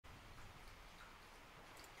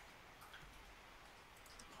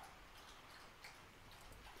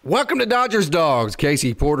Welcome to Dodgers Dogs.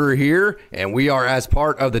 Casey Porter here, and we are as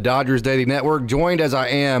part of the Dodgers Daily Network, joined as I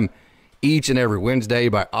am each and every Wednesday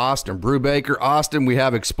by Austin Brubaker. Austin, we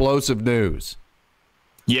have explosive news.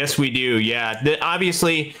 Yes, we do. Yeah.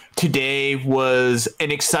 Obviously, today was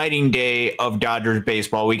an exciting day of Dodgers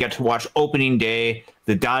baseball. We got to watch opening day.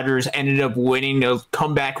 The Dodgers ended up winning a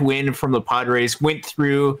comeback win from the Padres, went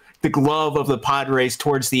through the glove of the Padres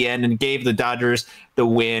towards the end and gave the Dodgers the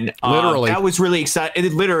win. Literally. That was really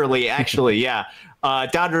exciting. Literally, actually, yeah.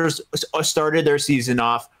 Dodgers started their season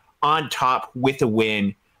off on top with a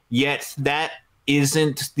win, yet that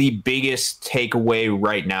isn't the biggest takeaway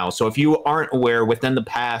right now. So if you aren't aware, within the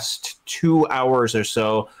past 2 hours or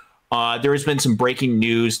so, there has been some breaking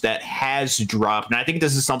news that has dropped. And I think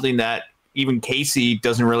this is something that even Casey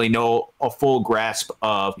doesn't really know a full grasp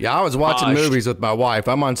of. Yeah, I was watching movies with my wife.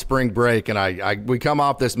 I'm on spring break, and we come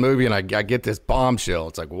off this movie, and I get this bombshell.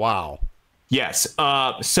 It's like, wow. Yes.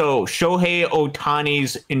 So Shohei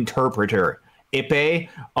Ohtani's interpreter, Ippei,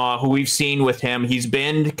 who we've seen with him, he's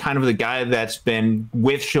been kind of the guy that's been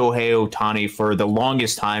with Shohei Ohtani for the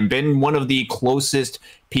longest time, been one of the closest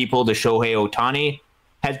people to Shohei Ohtani,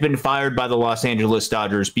 has been fired by the Los Angeles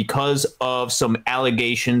Dodgers because of some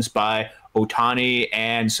allegations by Ohtani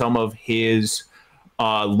and some of his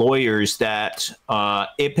lawyers that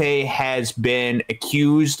Ippei has been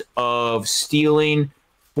accused of stealing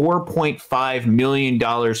 $4.5 million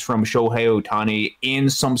from Shohei Ohtani in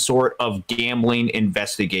some sort of gambling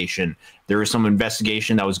investigation. There was some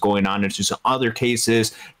investigation that was going on into some other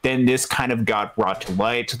cases. Then this kind of got brought to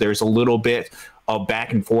light. There's a little bit of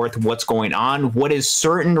back and forth what's going on. What is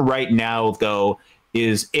certain right now, though,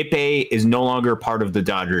 is Ippei is no longer part of the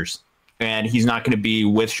Dodgers, and he's not going to be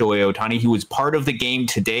with Shohei Ohtani. He was part of the game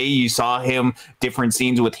today. You saw him, different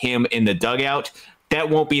scenes with him in the dugout. That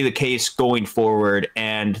won't be the case going forward,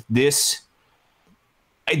 and this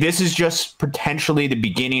is just potentially the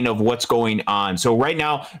beginning of what's going on. So right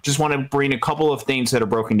now, just want to bring a couple of things that are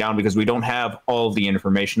broken down because we don't have all of the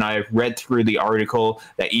information. I read through the article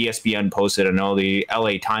that ESPN posted. I know the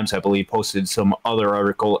LA Times, I believe, posted some other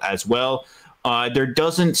article as well. There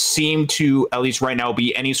doesn't seem to, at least right now,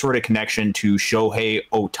 be any sort of connection to Shohei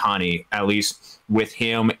Ohtani, at least with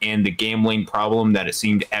him and the gambling problem that it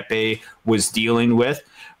seemed Ippei was dealing with.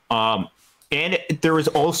 And there was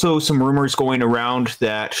also some rumors going around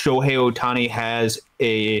that Shohei Ohtani has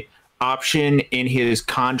a option in his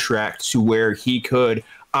contract to where he could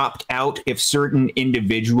opt out if certain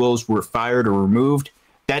individuals were fired or removed.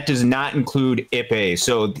 That does not include Ippei.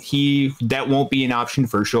 So that won't be an option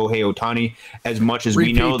for Shohei Ohtani as much as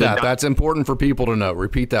we know. Repeat that. That's important for people to know.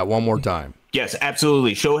 Repeat that one more time. Yes,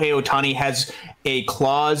 absolutely. Shohei Ohtani has a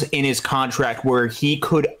clause in his contract where he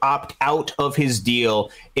could opt out of his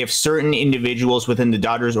deal if certain individuals within the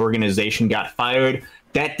Dodgers organization got fired.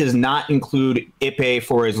 That does not include Ippei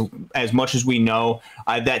for as much as we know.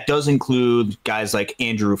 That does include guys like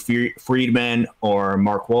Andrew Friedman or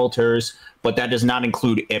Mark Walters, but that does not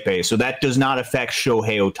include Ippei. So that does not affect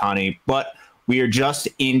Shohei Ohtani. But we are just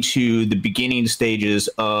into the beginning stages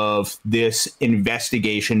of this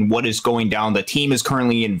investigation. What is going down? The team is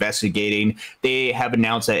currently investigating. They have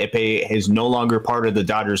announced that Ippei is no longer part of the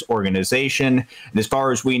Dodgers organization. And as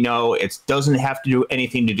far as we know, it doesn't have to do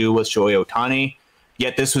anything to do with Shohei Ohtani.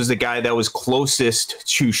 Yet this was the guy that was closest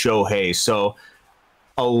to Shohei. So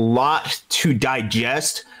a lot to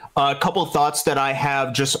digest. A couple of thoughts that I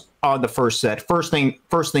have just on the first set. First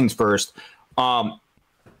things first.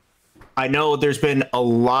 I know there's been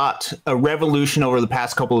a revolution over the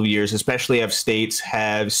past couple of years, especially as states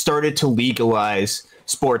have started to legalize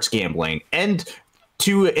sports gambling. And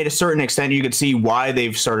to a certain extent, you could see why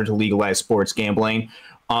they've started to legalize sports gambling.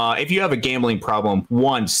 If you have a gambling problem,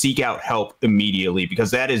 one, seek out help immediately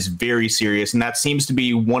because that is very serious. And that seems to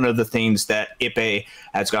be one of the things that Ippei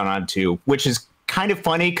has gone on to, which is kind of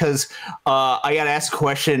funny because I got asked a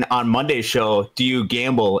question on Monday's show, do you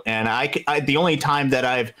gamble? And I the only time that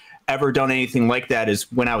I've ever done anything like that is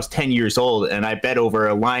when I was 10 years old and I bet over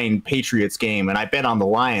a Lion Patriots game and I bet on the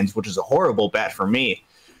Lions, which is a horrible bet for me.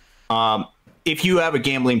 If you have a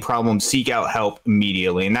gambling problem, seek out help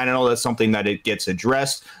immediately. And I know that's something that it gets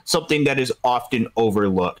addressed, something that is often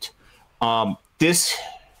overlooked. This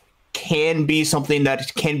can be something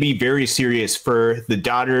that can be very serious for the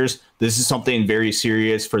Dodgers. This is something very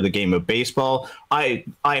serious for the game of baseball. I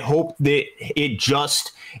hope that it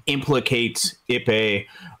just implicates Ippei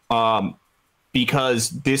because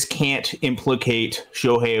this can't implicate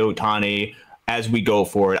Shohei Ohtani as we go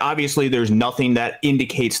forward. Obviously, there's nothing that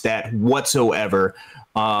indicates that whatsoever.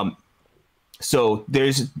 So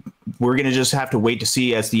there's we're going to just have to wait to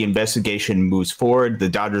see as the investigation moves forward. The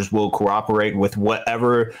Dodgers will cooperate with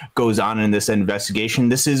whatever goes on in this investigation.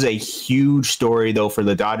 This is a huge story, though, for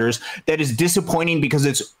the Dodgers that is disappointing because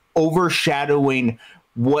it's overshadowing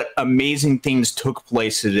what amazing things took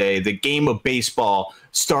place today. The game of baseball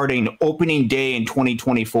starting opening day in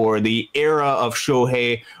 2024. The era of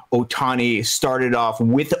Shohei Ohtani started off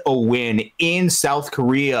with a win in South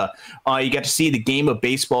Korea. You got to see the game of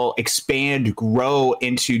baseball expand, grow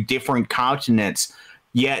into different continents.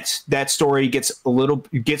 Yet that story gets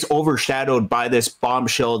overshadowed by this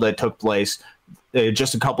bombshell that took place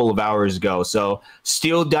just a couple of hours ago. So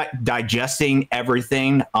still digesting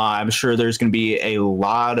everything. I'm sure there's going to be a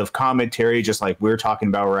lot of commentary, just like we're talking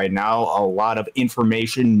about right now, a lot of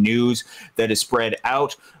information, news that is spread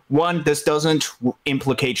out. One, this doesn't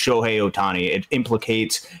implicate Shohei Ohtani. It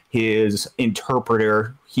implicates his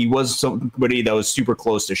interpreter. He was somebody that was super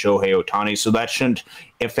close to Shohei Ohtani, so that shouldn't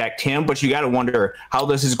affect him. But you got to wonder how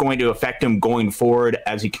this is going to affect him going forward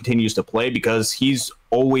as he continues to play, because he's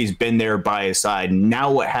always been there by his side.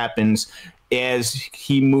 Now what happens as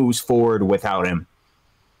he moves forward without him?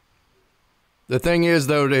 The thing is,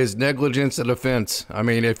 though, it is negligence and offense. I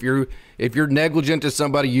mean, if you're negligent to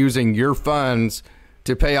somebody using your funds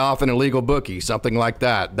to pay off an illegal bookie, something like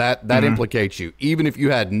that implicates you. Even if you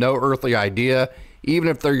had no earthly idea, even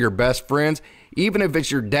if they're your best friends, even if it's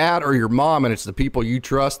your dad or your mom and it's the people you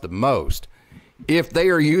trust the most, if they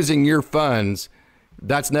are using your funds,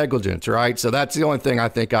 that's negligence, right? So that's the only thing I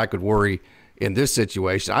think I could worry in this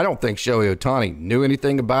situation. I don't think Shohei Ohtani knew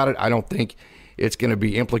anything about it. I don't think it's going to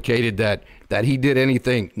be implicated that he did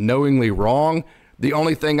anything knowingly wrong. The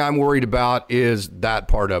only thing I'm worried about is that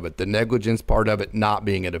part of it, the negligence part of it not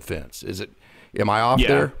being a defense. Am I off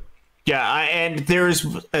there? Yeah, and there's,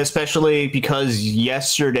 especially because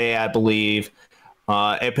yesterday, I believe,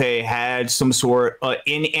 Ippei had some sort,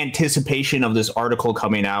 in anticipation of this article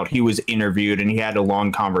coming out, he was interviewed and he had a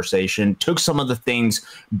long conversation, took some of the things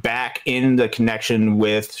back in the connection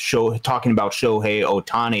with talking about Shohei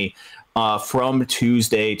Ohtani from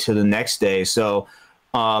Tuesday to the next day. So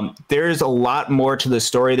there's a lot more to the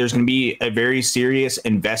story. There's going to be a very serious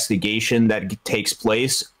investigation that takes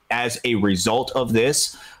place as a result of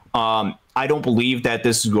this. I don't believe that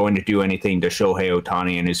this is going to do anything to Shohei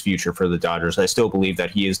Ohtani and his future for the Dodgers. I still believe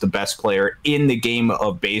that he is the best player in the game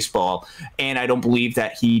of baseball, and I don't believe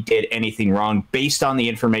that he did anything wrong based on the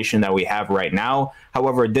information that we have right now.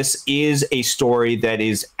 However, this is a story that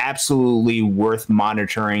is absolutely worth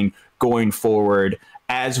monitoring going forward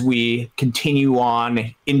as we continue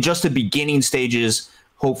on in just the beginning stages,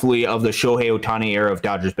 hopefully, of the Shohei Ohtani era of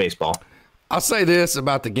Dodgers baseball. I'll say this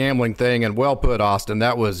about the gambling thing, and well put, Austin.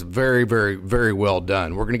 That was very, very, very well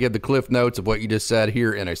done. We're going to give the cliff notes of what you just said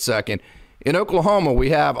here in a second. In Oklahoma, we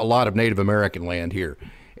have a lot of Native American land here.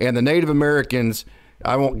 And the Native Americans,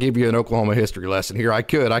 I won't give you an Oklahoma history lesson here. I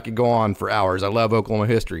could go on for hours. I love Oklahoma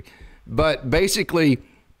history. But basically,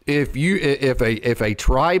 if a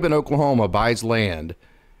tribe in Oklahoma buys land,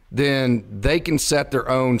 then they can set their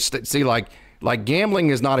own like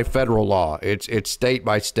gambling is not a federal law. It's state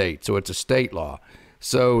by state, so it's a state law.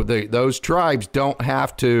 So those tribes don't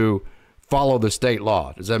have to follow the state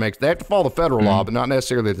law. Does that make sense? They have to follow the federal law, but not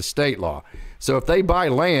necessarily the state law. So if they buy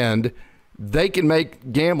land, they can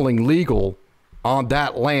make gambling legal on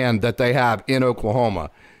that land that they have in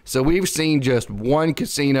Oklahoma. So we've seen just one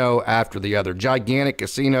casino after the other, gigantic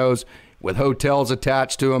casinos with hotels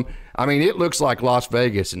attached to them. I mean, it looks like Las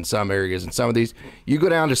Vegas in some areas. In some of these, you go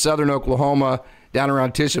down to southern Oklahoma, down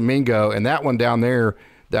around Tishomingo, and that one down there,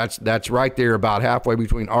 that's right there about halfway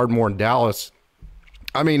between Ardmore and Dallas.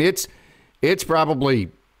 I mean, it's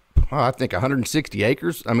probably, I think, 160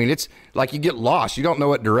 acres. I mean, it's like you get lost. You don't know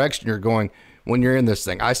what direction you're going when you're in this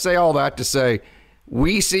thing. I say all that to say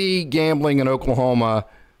we see gambling in Oklahoma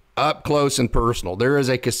up close and personal. There is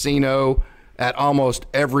a casino at almost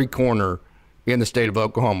every corner in the state of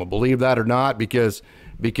Oklahoma. Believe that or not, because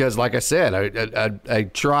like I said, a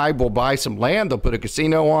tribe will buy some land, they'll put a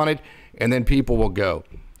casino on it, and then people will go.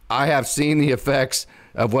 I have seen the effects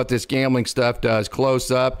of what this gambling stuff does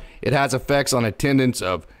close up. It has effects on attendance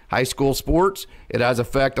of high school sports. It has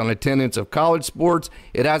effect on attendance of college sports.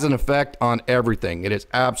 It has an effect on everything. It is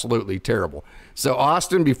absolutely terrible. So,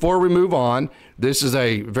 Austin, before we move on, this is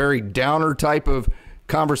a very downer type of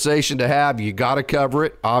conversation to have. You got to cover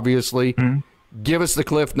it, obviously. Give us the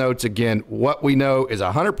cliff notes again. What we know is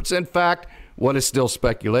 100% fact, what is still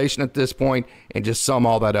speculation at this point, and just sum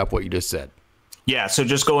all that up, what you just said. Yeah, so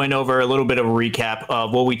just going over a little bit of a recap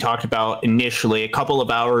of what we talked about initially. A couple of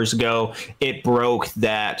hours ago, it broke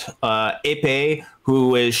that Ippei,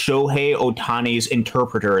 who is Shohei Ohtani's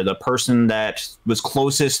interpreter, the person that was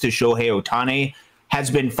closest to Shohei Ohtani, has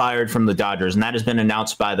been fired from the Dodgers, and that has been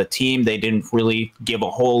announced by the team. They didn't really give a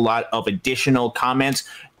whole lot of additional comments.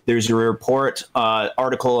 There's a report,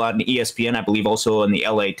 article on ESPN, I believe also in the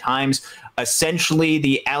LA Times. Essentially,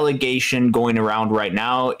 the allegation going around right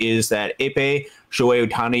now is that Ippei, Shohei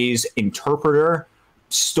Ohtani's interpreter,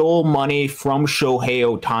 stole money from Shohei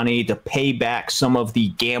Ohtani to pay back some of the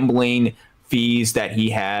gambling fees that he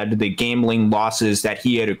had, the gambling losses that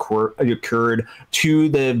he had occurred to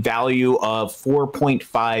the value of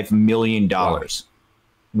 $4.5 million. Wow.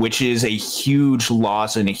 Which is a huge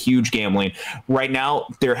loss and a huge gambling. Right now,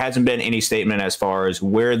 there hasn't been any statement as far as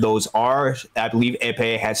where those are. I believe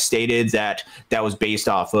Ippei has stated that that was based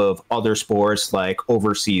off of other sports like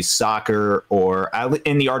overseas soccer, or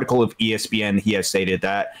in the article of ESPN, he has stated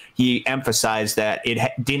that. He emphasized that it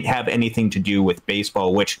didn't have anything to do with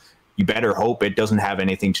baseball, which you better hope it doesn't have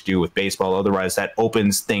anything to do with baseball. Otherwise, that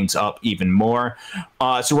opens things up even more.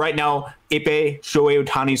 So right now, Ippei, Shohei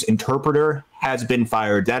Ohtani's interpreter, has been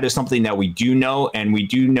fired. That is something that we do know, and we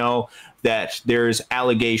do know that there's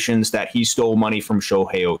allegations that he stole money from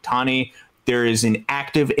Shohei Ohtani. There is an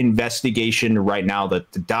active investigation right now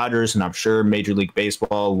that the Dodgers, and I'm sure Major League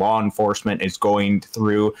Baseball, law enforcement is going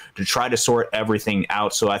through to try to sort everything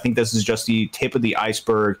out. So I think this is just the tip of the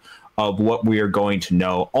iceberg of what we are going to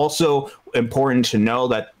know. Also important to know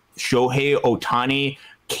that Shohei Ohtani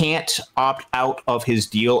can't opt out of his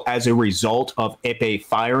deal as a result of Ippei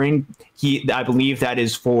firing. I believe that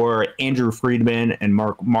is for Andrew Friedman and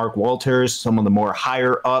Mark Walters, some of the more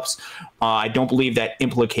higher ups. I don't believe that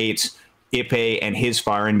implicates Ippei and his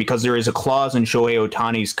firing, because there is a clause in Shohei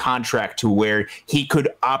Ohtani's contract to where he could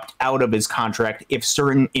opt out of his contract if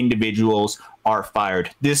certain individuals are fired.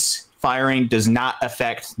 This firing does not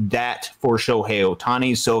affect that for Shohei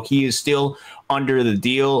Ohtani, so he is still under the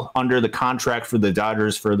deal, under the contract for the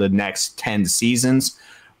Dodgers for the next 10 seasons.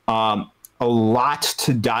 A lot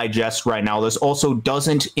to digest right now. This also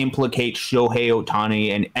doesn't implicate Shohei Ohtani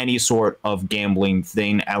in any sort of gambling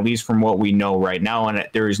thing, at least from what we know right now, and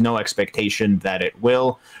there is no expectation that it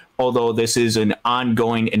will, although this is an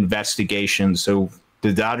ongoing investigation, so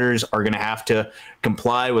the Dodgers are going to have to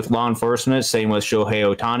comply with law enforcement, same with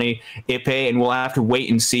Shohei Ohtani, Ippei, and we'll have to wait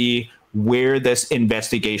and see where this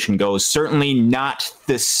investigation goes. Certainly not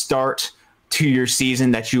the start to your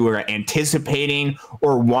season that you were anticipating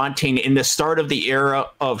or wanting in the start of the era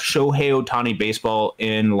of Shohei Ohtani baseball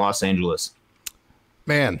in Los Angeles.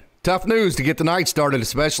 Man, tough news to get the night started,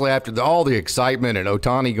 especially after all the excitement and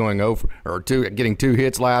Ohtani going over getting 2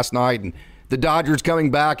 hits last night, and the Dodgers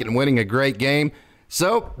coming back and winning a great game.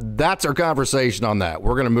 So that's our conversation on that.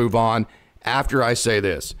 We're going to move on after I say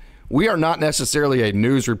this. We are not necessarily a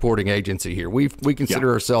news reporting agency here. We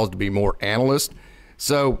consider ourselves to be more analysts.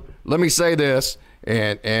 So let me say this,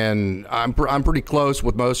 and I'm pretty close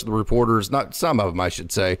with most of the reporters, not some of them, I should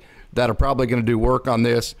say, that are probably going to do work on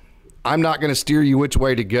this. I'm not going to steer you which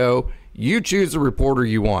way to go. You choose the reporter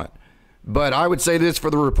you want. But I would say this for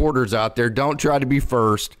the reporters out there: don't try to be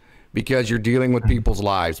first, because you're dealing with people's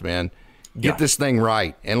lives, man. Get this thing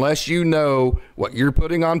right. Unless you know what you're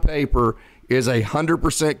putting on paper is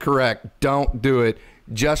 100% correct, don't do it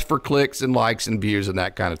just for clicks and likes and views and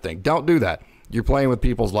that kind of thing. Don't do that. You're playing with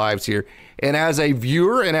people's lives here. And as a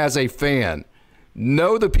viewer and as a fan,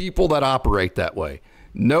 know the people that operate that way.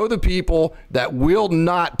 Know the people that will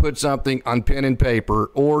not put something on pen and paper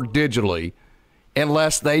or digitally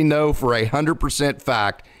unless they know for 100%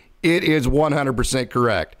 fact it is 100%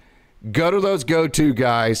 correct. Go to those go-to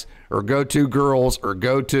guys or go-to girls or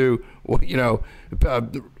go-to,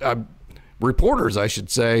 reporters, I should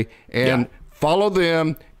say, and follow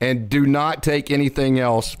them, and do not take anything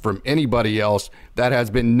else from anybody else that has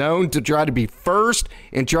been known to try to be first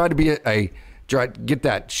and try to be try to get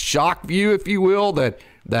that shock view, if you will, that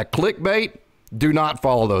clickbait. Do not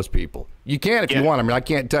follow those people. You can if you want. I mean, I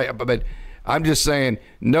can't tell you, but I'm just saying,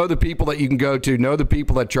 know the people that you can go to, know the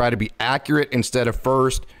people that try to be accurate instead of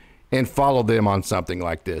first, and follow them on something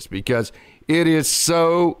like this, because it is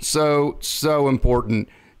so, so, so important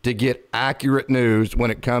to get accurate news when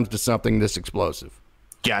it comes to something this explosive.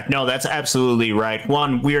 Yeah, no, that's absolutely right.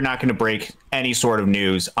 One, we are not going to break any sort of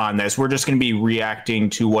news on this. We're just going to be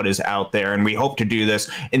reacting to what is out there, and we hope to do this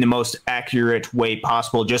in the most accurate way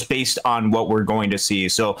possible, just based on what we're going to see.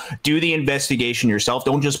 So do the investigation yourself.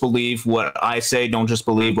 Don't just believe what I say. Don't just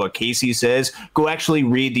believe what Casey says. Go actually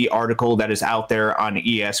read the article that is out there on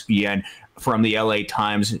ESPN. from the LA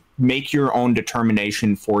Times. Make your own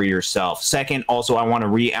determination for yourself. Second, also, I want to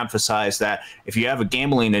re-emphasize that if you have a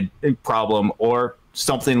gambling problem or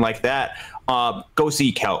something like that, go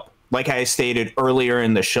seek help. Like I stated earlier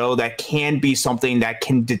in the show, that can be something that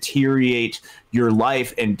can deteriorate your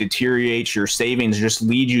life and deteriorate your savings, just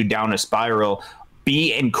lead you down a spiral.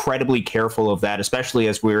 Be incredibly careful of that, especially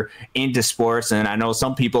as we're into sports. And I know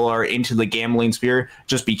some people are into the gambling sphere.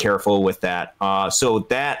 Just be careful with that. So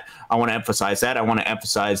that I want to emphasize that. I want to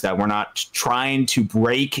emphasize that we're not trying to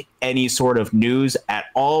break any sort of news at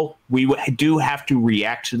all. We do have to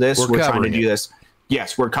react to this. We're trying to do this.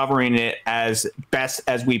 Yes, we're covering it as best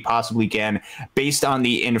as we possibly can based on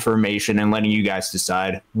the information and letting you guys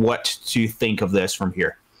decide what to think of this from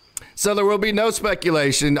here. So there will be no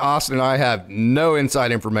speculation. Austin and I have no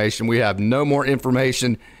inside information. We have no more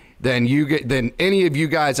information than any of you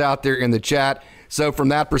guys out there in the chat. So from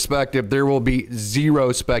that perspective, there will be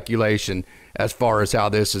zero speculation as far as how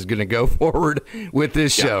this is going to go forward with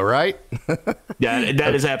this show, right? Yeah,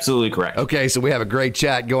 that is absolutely correct. Okay, so we have a great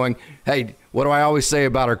chat going. Hey, what do I always say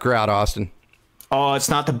about our crowd, Austin? Oh, it's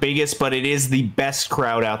not the biggest, but it is the best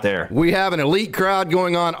crowd out there. We have an elite crowd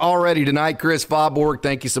going on already tonight. Chris Faubourg,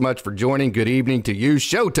 thank you so much for joining. Good evening to you.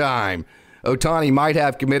 Showtime. Ohtani might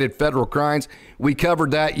have committed federal crimes. We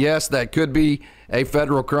covered that. Yes, that could be a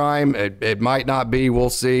federal crime. It might not be. We'll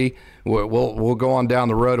see. We'll go on down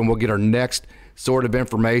the road and we'll get our next sort of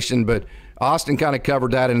information. But Austin kind of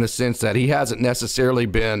covered that in the sense that he hasn't necessarily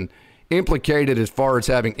been implicated as far as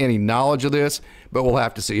having any knowledge of this, but we'll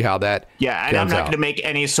have to see how that and I'm not going to make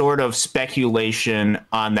any sort of speculation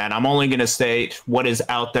on that. I'm only going to state what is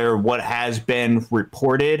out there, what has been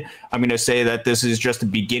reported. I'm going to say that this is just the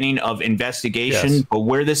beginning of investigation, but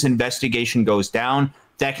where this investigation goes down,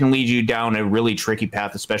 that can lead you down a really tricky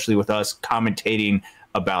path, especially with us commentating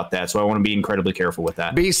about that. So I want to be incredibly careful with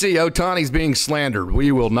that. BC, Ohtani's being slandered.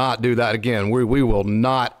 We will not do that again. We will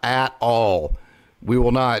not at all. We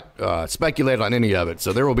will not speculate on any of it.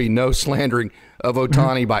 So there will be no slandering of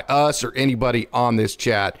Ohtani by us or anybody on this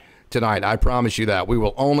chat tonight. I promise you that. We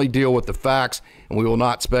will only deal with the facts, and we will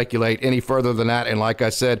not speculate any further than that. And like I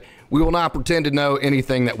said, we will not pretend to know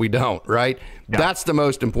anything that we don't, right? Yeah. That's the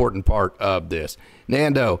most important part of this.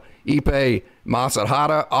 Nando, Ipe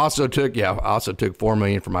Masahara also took $4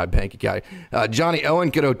 million from my bank account. Johnny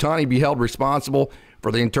Owen, could Ohtani be held responsible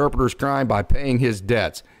for the interpreter's crime by paying his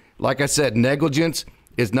debts? Like I said, negligence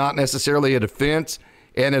is not necessarily a defense.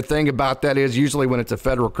 And the thing about that is usually when it's a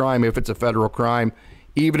federal crime, if it's a federal crime,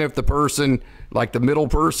 even if the person, like the middle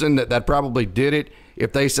person that probably did it,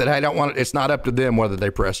 if they said, hey, I don't want it, it's not up to them whether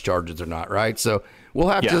they press charges or not, right? So we'll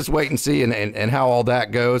have to just wait and see and how all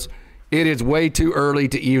that goes. It is way too early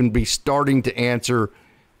to even be starting to answer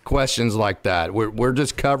questions like that. We're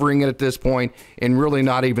just covering it at this point and really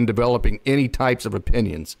not even developing any types of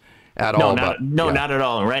opinions at all. Not at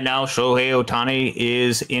all. Right now, Shohei Ohtani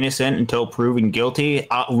is innocent until proven guilty.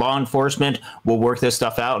 Law enforcement will work this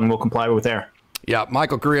stuff out and will comply with there. Yeah,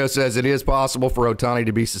 Michael Carrillo says it is possible for Ohtani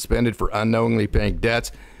to be suspended for unknowingly paying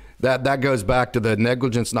debts. That goes back to the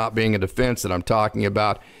negligence not being a defense that I'm talking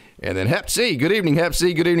about. And then Hep C. Good evening, Hep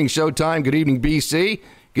C. Good evening, Showtime. Good evening, BC.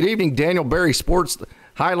 Good evening, Daniel Berry Sports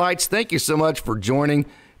Highlights. Thank you so much for joining.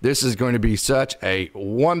 This is going to be such a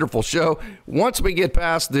wonderful show. Once we get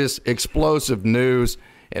past this explosive news,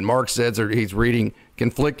 and Mark says he's reading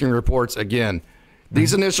conflicting reports again,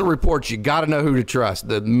 these initial reports, you got to know who to trust.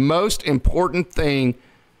 The most important thing,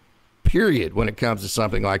 period, when it comes to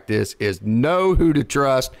something like this is know who to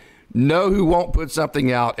trust, know who won't put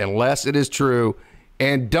something out unless it is true,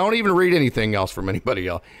 and don't even read anything else from anybody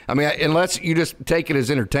else. I mean, unless you just take it as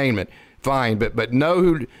entertainment, fine, but know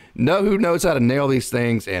who knows how to nail these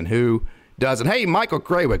things and who doesn't. Hey, Michael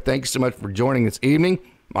Krawick, thank you so much for joining this evening.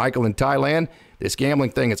 Michael in Thailand, this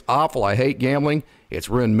gambling thing is awful. I hate gambling. It's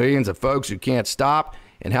ruined millions of folks who can't stop.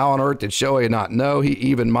 And how on earth did Shohei not know he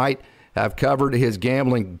even might have covered his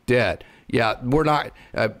gambling debt? Yeah, we're not.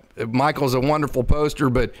 Michael's a wonderful poster,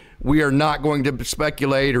 but we are not going to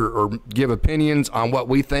speculate or give opinions on what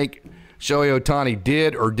we think Shohei Ohtani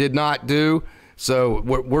did or did not do. So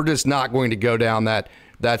we're just not going to go down that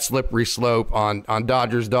slippery slope on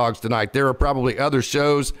Dodgers Dogs tonight. There are probably other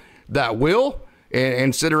shows that will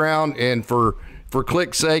and sit around and for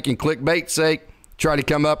click's sake and clickbait's sake try to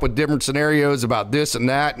come up with different scenarios about this and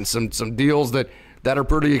that and some deals that are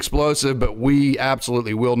pretty explosive, but we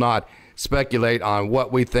absolutely will not speculate on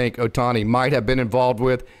what we think Ohtani might have been involved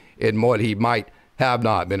with and what he might have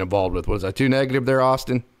not been involved with. Was I too negative there,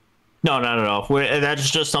 Austin? No, not at all. That's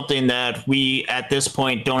just something that we, at this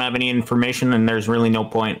point, don't have any information, and there's really no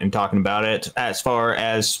point in talking about it. As far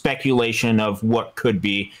as speculation of what could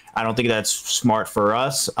be, I don't think that's smart for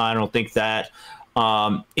us. I don't think that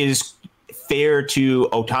is fair to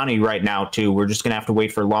Ohtani right now, too. We're just going to have to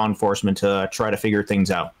wait for law enforcement to try to figure things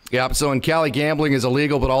out. Yeah, so in Cali, gambling is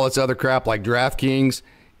illegal, but all this other crap like DraftKings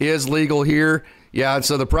is legal here. Yeah, and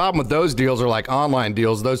so the problem with those deals are like online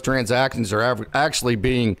deals. Those transactions are actually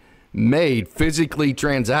being made, physically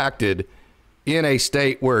transacted in a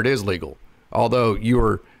state where it is legal. Although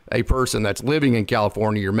you're a person that's living in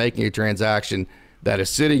California, you're making a transaction that is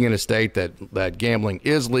sitting in a state that gambling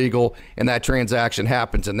is legal, and that transaction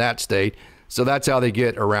happens in that state. So that's how they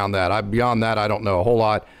get around that. Beyond that, I don't know a whole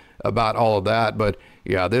lot about all of that. But,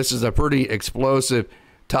 yeah, this is a pretty explosive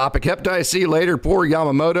topic. Hepatitis C later, poor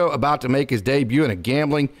Yamamoto about to make his debut in a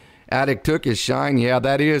gambling addict took his shine. Yeah,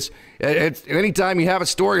 that is. It's anytime you have a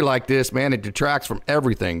story like this, man, it detracts from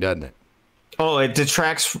everything, doesn't it? Oh, it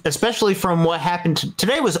detracts, especially from what happened.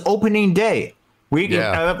 Today was opening day.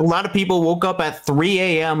 A lot of people woke up at 3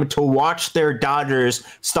 a.m. to watch their Dodgers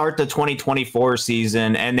start the 2024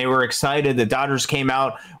 season, and they were excited. The Dodgers came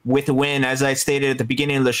out with a win. As I stated at the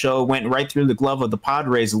beginning of the show, went right through the glove of the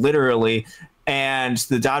Padres, literally. And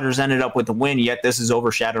the Dodgers ended up with the win, yet this is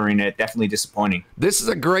overshadowing it. Definitely disappointing. This is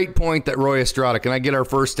a great point that Roy Estrada. Can I get our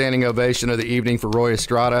first standing ovation of the evening for Roy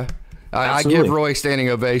Estrada? I give Roy standing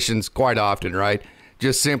ovations quite often, right?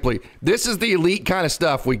 Just simply, this is the elite kind of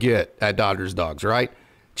stuff we get at Dodgers Dogs, right?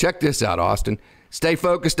 Check this out, Austin. Stay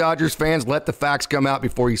focused, Dodgers fans. Let the facts come out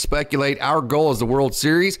before you speculate. Our goal is the World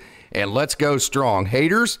Series, and let's go strong.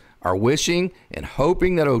 Haters are wishing and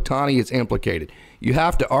hoping that Ohtani is implicated. You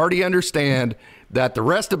have to already understand that the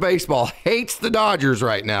rest of baseball hates the Dodgers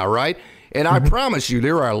right now, right? And I promise you,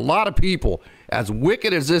 there are a lot of people, as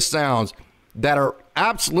wicked as this sounds, that are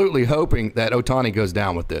absolutely hoping that Ohtani goes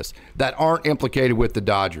down with this, that aren't implicated with the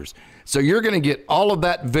Dodgers. So you're going to get all of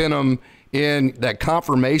that venom in that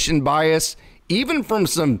confirmation bias, even from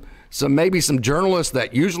some maybe some journalists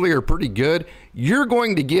that usually are pretty good. You're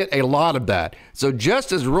going to get a lot of that. So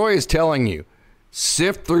just as Roy is telling you,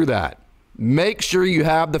 sift through that. Make sure you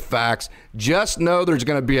have the facts. Just know there's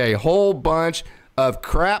going to be a whole bunch of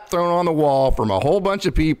crap thrown on the wall from a whole bunch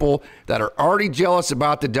of people that are already jealous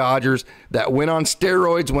about the Dodgers, that went on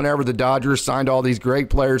steroids whenever the Dodgers signed all these great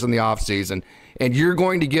players in the offseason. And you're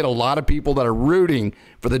going to get a lot of people that are rooting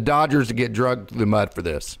for the Dodgers to get dragged through the mud for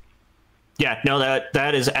this. Yeah, no,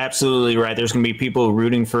 that is absolutely right. There's going to be people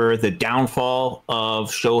rooting for the downfall of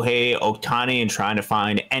Shohei Ohtani and trying to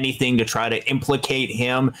find anything to try to implicate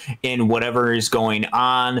him in whatever is going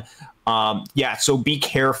on. So be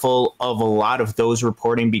careful of a lot of those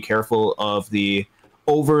reporting. Be careful of the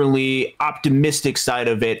overly optimistic side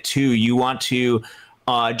of it, too. You want to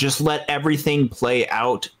just let everything play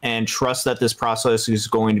out and trust that this process is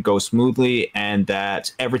going to go smoothly and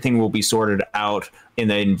that everything will be sorted out in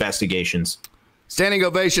the investigations. Standing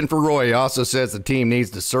ovation for Roy. He also says the team needs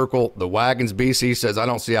to circle the wagons. BC says, I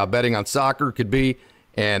don't see how betting on soccer could be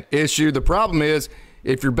an issue. The problem is,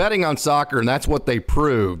 if you're betting on soccer and that's what they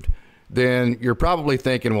proved, then you're probably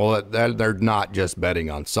thinking, well, they're not just betting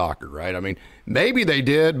on soccer, right? I mean, maybe they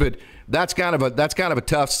did, but that's kind of a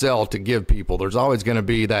tough sell to give people. There's always going to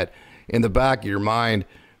be that in the back of your mind,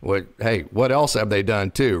 what else have they done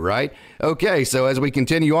too, right? Okay, so as we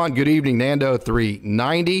continue on, good evening, Nando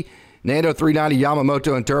 390. Nando 390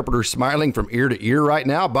 Yamamoto interpreter smiling from ear to ear right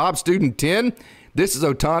now. Bob Student 10. This is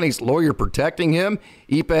Ohtani's lawyer protecting him.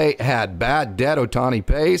 Ipe had bad debt Ohtani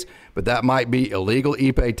pays, but that might be illegal.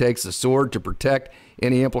 Ipe takes the sword to protect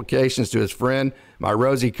any implications to his friend. My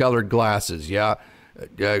rosy-colored glasses. Yeah.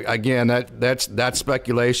 Again, that's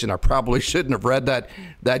speculation. I probably shouldn't have read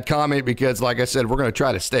that comment because, like I said, we're going to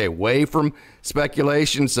try to stay away from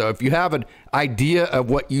speculation. So if you have an idea of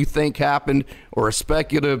what you think happened or a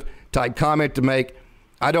speculative type comment to make,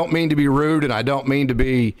 I don't mean to be rude and I don't mean to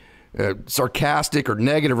be sarcastic or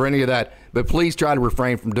negative or any of that, but please try to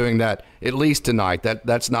refrain from doing that, at least tonight.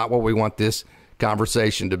 That's not what we want this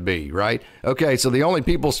conversation to be, right? Okay, so the only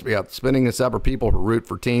people spinning this up are people who root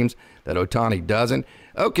for teams that Ohtani doesn't.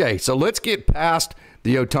 Okay, so let's get past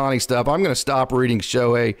the Ohtani stuff. I'm going to stop reading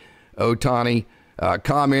Shohei Ohtani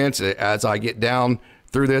comments as I get down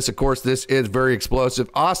through this. Of course, this is very explosive.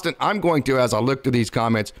 Austin, I'm going to, as I look through these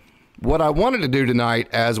comments, what I wanted to do tonight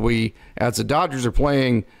as the Dodgers are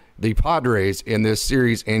playing the Padres in this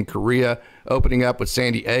series in Korea, opening up with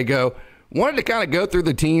San Diego, wanted to kind of go through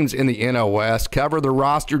the teams in the NL West, cover the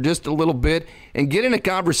roster just a little bit, and get in a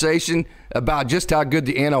conversation about just how good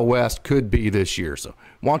the NL West could be this year. So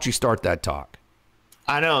why don't you start that talk?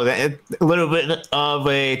 I know that a little bit of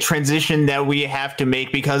a transition that we have to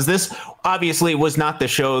make, because this obviously was not the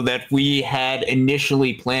show that we had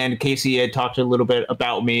initially planned. Casey had talked a little bit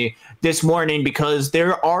about me this morning, because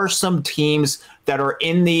there are some teams that are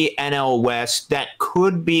in the NL West that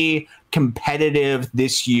could be competitive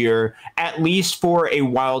this year, at least for a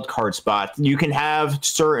wild card spot. You can have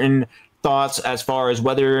certain thoughts as far as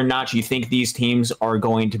whether or not you think these teams are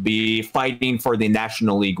going to be fighting for the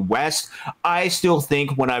National League West. I still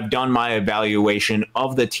think, when I've done my evaluation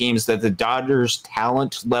of the teams, that the Dodgers'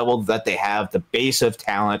 talent level that they have, the base of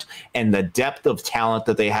talent and the depth of talent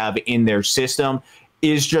that they have in their system,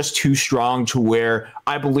 is just too strong to where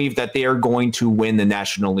I believe that they are going to win the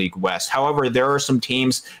National League West. However, there are some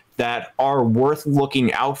teams that are worth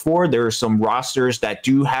looking out for. There are some rosters that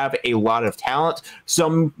do have a lot of talent.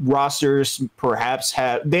 Some rosters perhaps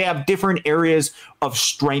have different areas of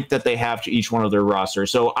strength that they have to each one of their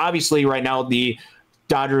rosters. So obviously right now the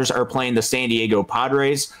Dodgers are playing the San Diego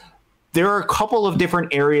Padres. There are a couple of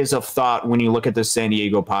different areas of thought when you look at the San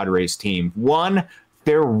Diego Padres team. One,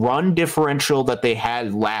 their run differential that they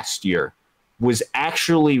had last year was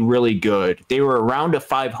actually really good. They were around a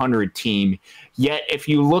 500 team. Yet, if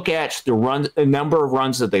you look at the number of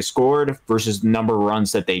runs that they scored versus the number of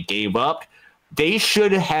runs that they gave up, they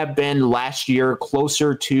should have been last year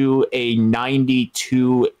closer to a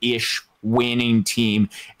 92-ish winning team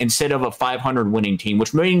instead of a 500 winning team,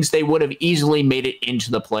 which means they would have easily made it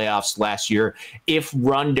into the playoffs last year if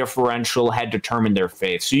run differential had determined their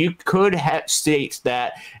fate. So you could state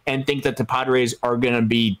that and think that the Padres are going to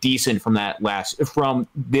be decent from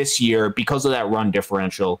this year because of that run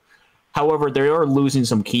differential. However, they are losing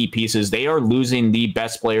some key pieces. They are losing the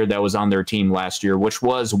best player that was on their team last year, which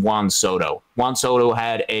was Juan Soto. Juan Soto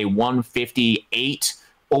had a 158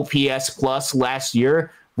 OPS plus last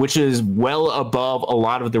year, which is well above a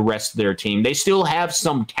lot of the rest of their team. They still have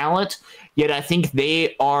some talent, yet I think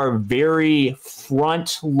they are very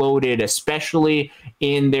front-loaded, especially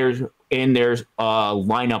in their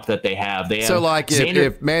lineup that they have. So, like,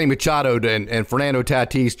 if Manny Machado and Fernando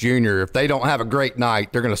Tatis Jr., if they don't have a great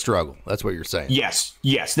night, they're going to struggle. That's what you're saying. Yes.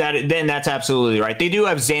 That's absolutely right. They do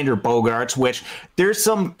have Xander Bogaerts, which there's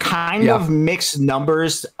some kind of mixed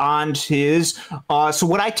numbers on his. So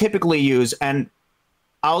what I typically use, and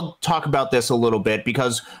I'll talk about this a little bit,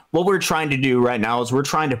 because what we're trying to do right now is we're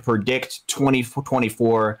trying to predict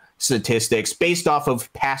 2024 statistics based off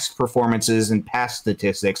of past performances and past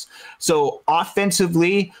statistics. So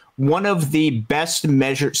offensively, some of the best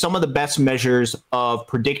measures of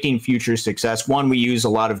predicting future success. One, we use a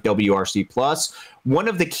lot of WRC plus. One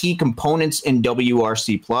of the key components in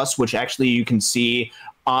WRC plus, which actually you can see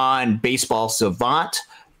on Baseball Savant,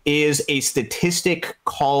 is a statistic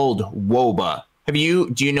called WOBA. Do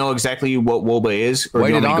you know exactly what WOBA is? Or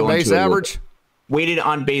weighted on base average? Weighted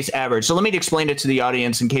on base average. So let me explain it to the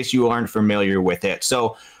audience in case you aren't familiar with it.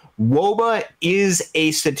 So WOBA is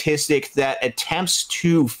a statistic that attempts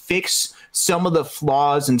to fix some of the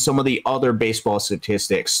flaws in some of the other baseball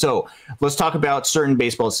statistics. So let's talk about certain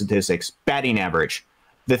baseball statistics. Batting average.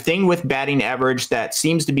 The thing with batting average that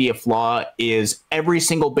seems to be a flaw is every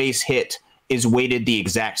single base hit is weighted the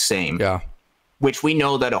exact same. Yeah. Which we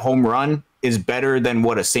know that a home run is better than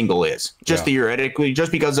what a single is. Theoretically,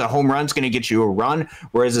 just because a home run is going to get you a run,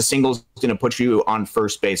 whereas a single is going to put you on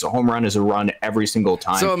first base. A home run is a run every single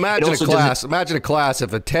time. So imagine a class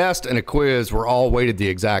if a test and a quiz were all weighted the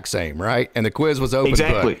exact same, right? And the quiz was open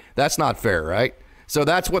book. That's not fair, right? So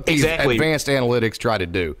that's what these advanced analytics try to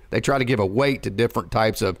do. They try to give a weight to different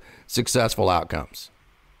types of successful outcomes.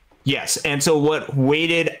 Yes, and so what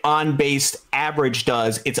weighted on-base average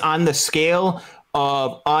does, it's on the scale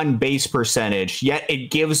of on-base percentage, yet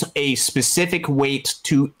it gives a specific weight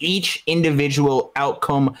to each individual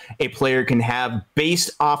outcome a player can have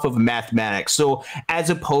based off of mathematics. So as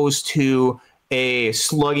opposed to a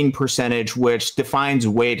slugging percentage, which defines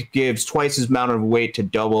weight, gives twice as amount of weight to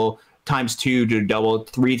double, times 2 to double,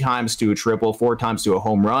 3 times to a triple, 4 times to a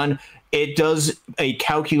home run. It does a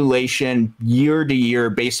calculation year to year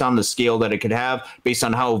based on the scale that it could have, based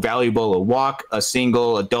on how valuable a walk, a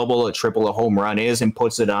single, a double, a triple, a home run is, and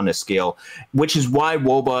puts it on a scale, which is why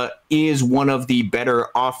WOBA is one of the better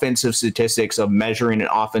offensive statistics of measuring an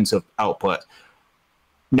offensive output.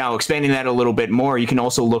 Now, expanding that a little bit more, you can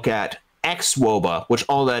also look at xWOBA, which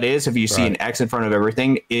all that is, if you see an X in front of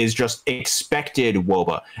everything, is just expected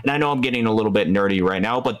WOBA. And I know I'm getting a little bit nerdy right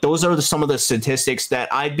now, but those are some of the statistics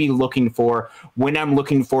that I'd be looking for when I'm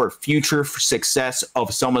looking for future success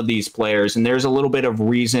of some of these players. And there's a little bit of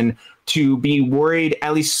reason to be worried,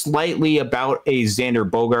 at least slightly, about a Xander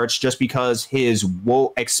Bogaerts, just because his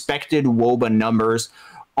expected WOBA numbers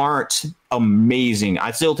aren't amazing.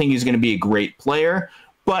 I still think he's going to be a great player.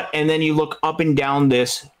 And then you look up and down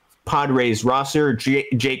this Padres roster,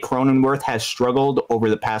 Jake Cronenworth has struggled over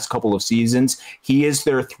the past couple of seasons. He is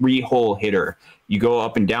their 3-hole hitter. You go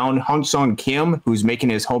up and down. Hyun-Sung Kim, who's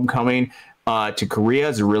making his homecoming to Korea,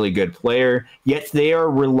 is a really good player. Yet they are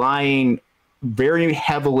relying very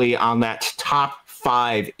heavily on that top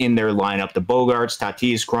 5 in their lineup, the Bogarts,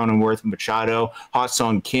 Tatis, Cronenworth, Machado,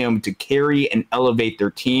 Hyun-Sung Kim, to carry and elevate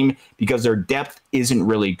their team because their depth isn't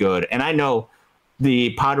really good. And I know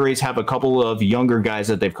the Padres have a couple of younger guys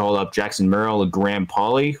that they've called up, Jackson Merrill and Graham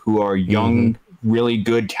Pauley, who are young, really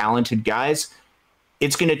good, talented guys.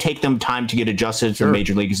 It's going to take them time to get adjusted to the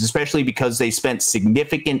major leagues, especially because they spent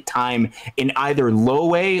significant time in either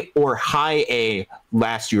low A or high A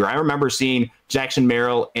last year. I remember seeing Jackson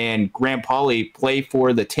Merrill and Graham Pauley play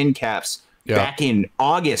for the Tin Caps back in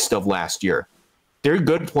August of last year. They're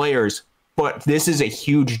good players, but this is a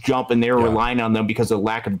huge jump, and they're relying on them because of the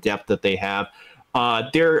lack of depth that they have.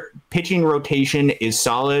 Their pitching rotation is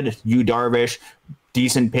solid. Yu Darvish,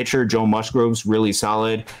 decent pitcher. Joe Musgrove's really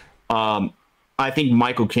solid. I think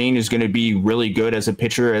Michael Caine is going to be really good as a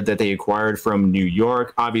pitcher that they acquired from New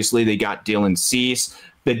York. Obviously, they got Dylan Cease.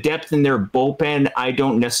 The depth in their bullpen, I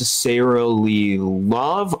don't necessarily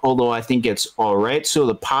love, although I think it's all right. So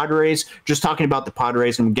the Padres, just talking about the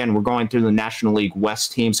Padres, and again, we're going through the National League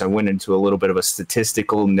West team, so I went into a little bit of a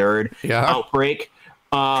statistical nerd outbreak.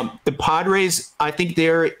 The Padres, I think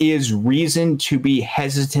there is reason to be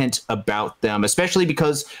hesitant about them, especially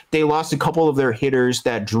because they lost a couple of their hitters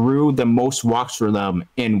that drew the most walks for them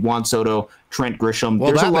in Juan Soto, Trent Grisham.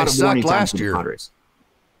 Well, there's a lot of warning last times year. For the Padres.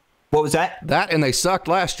 What was that? That and they sucked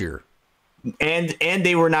last year. And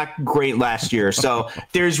they were not great last year. So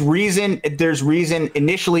there's reason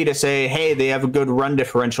initially to say, hey, they have a good run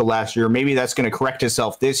differential last year. Maybe that's going to correct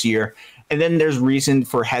itself this year. And then there's reason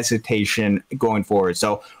for hesitation going forward.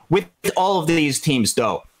 So with all of these teams,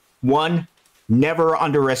 though, one, never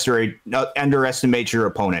underestimate your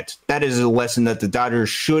opponent. That is a lesson that the Dodgers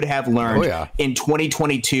should have learned in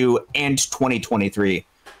 2022 and 2023.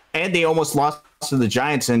 And they almost lost to the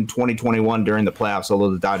Giants in 2021 during the playoffs, although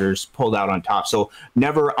the Dodgers pulled out on top. So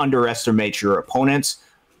never underestimate your opponents.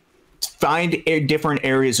 Find different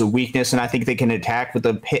areas of weakness, and I think they can attack with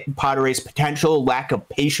the Padres' potential lack of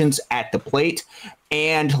patience at the plate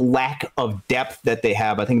and lack of depth that they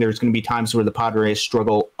have. I think there's going to be times where the Padres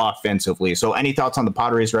struggle offensively. So any thoughts on the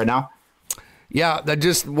Padres right now? Yeah,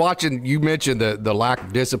 just watching, you mentioned the lack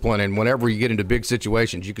of discipline, and whenever you get into big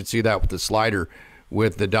situations, you can see that with the slider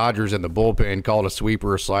with the Dodgers and the bullpen, call it a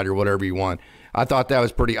sweeper or slider, whatever you want. I thought that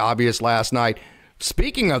was pretty obvious last night.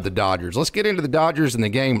 Speaking of the Dodgers, let's get into the Dodgers in the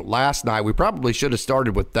game last night. We probably should have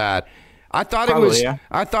started with that. I thought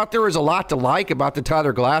I thought there was a lot to like about the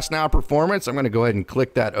Tyler Glasnow performance. I'm going to go ahead and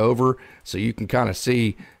click that over so you can kind of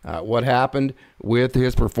see what happened with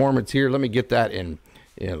his performance here. Let me get that in.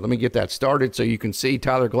 Yeah, let me get that started so you can see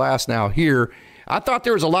Tyler Glasnow here. I thought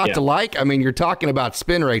there was a lot to like. I mean, you're talking about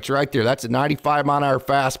spin rates right there. That's a 95-mile-an-hour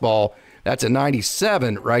fastball. That's a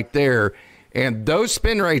 97 right there. And those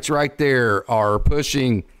spin rates right there are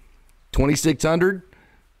pushing 2,600,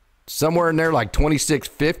 somewhere in there like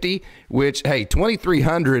 2,650, which, hey,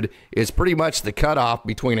 2,300 is pretty much the cutoff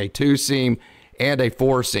between a two-seam and a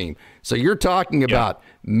four-seam. So you're talking about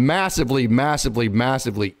massively, massively,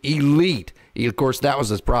 massively elite. Of course, that was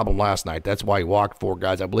his problem last night. That's why he walked 4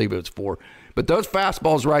 guys. I believe it was 4. But those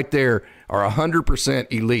fastballs right there are 100%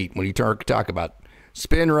 elite when you talk about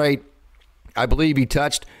spin rate. I believe he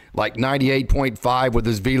touched like 98.5 with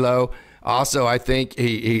his velo. Also, I think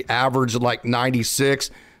he averaged like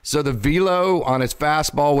 96. So the velo on his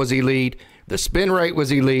fastball was elite. The spin rate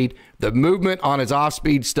was elite. The movement on his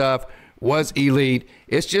off-speed stuff was elite.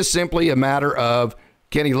 It's just simply a matter of,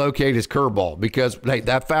 can he locate his curveball? Because hey,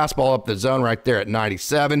 that fastball up the zone right there at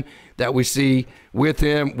 97 that we see with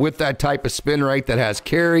him, with that type of spin rate that has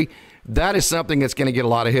carry, that is something that's going to get a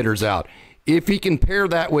lot of hitters out. If he can pair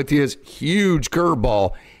that with his huge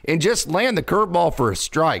curveball and just land the curveball for a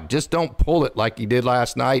strike, just don't pull it like he did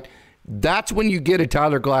last night, that's when you get a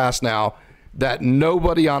Tyler Glasnow that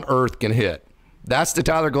nobody on earth can hit. That's the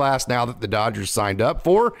Tyler Glasnow that the Dodgers signed up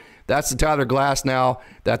for. That's the Tyler Glasnow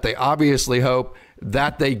that they obviously hope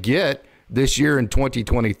that they get this year in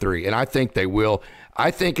 2023, and I think they will. I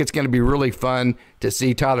think it's going to be really fun to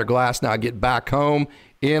see Tyler Glasnow get back home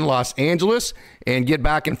in Los Angeles and get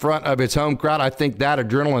back in front of his home crowd. I think that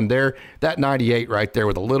adrenaline there, that 98 right there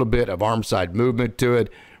with a little bit of arm side movement to it,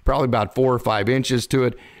 probably about 4 or 5 inches to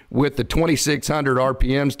it, with the 2,600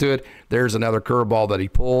 RPMs to it. There's another curveball that he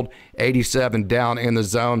pulled, 87 down in the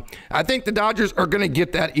zone. I think the Dodgers are going to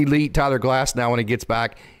get that elite Tyler Glasnow when he gets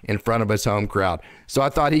back in front of his home crowd. So I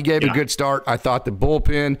thought he gave a good start. I thought the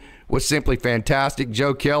bullpen was simply fantastic.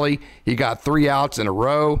 Joe Kelly, he got 3 outs in a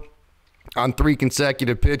row on 3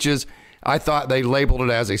 consecutive pitches. I thought they labeled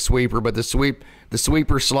it as a sweeper, but the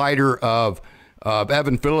sweeper slider of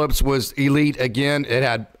Evan Phillips was elite again. It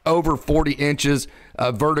had over 40 inches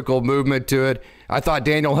of vertical movement to it. I thought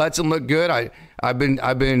Daniel Hudson looked good. I've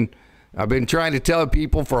been trying to tell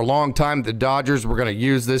people for a long time the Dodgers were going to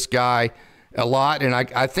use this guy a lot, and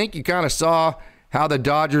I think you kind of saw how the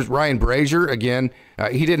Dodgers, Ryan Brazier, again,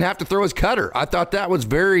 he didn't have to throw his cutter. I thought that was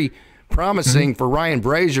very promising for Ryan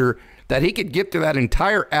Brazier, that he could get through that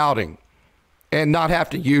entire outing and not have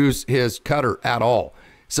to use his cutter at all.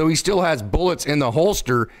 So he still has bullets in the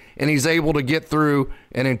holster, and he's able to get through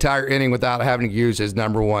an entire inning without having to use his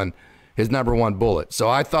number one bullet. So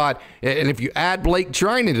I thought, and if you add Blake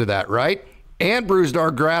Trine into that, right, and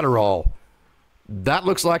Brusdar Graterol, that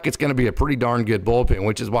looks like it's going to be a pretty darn good bullpen,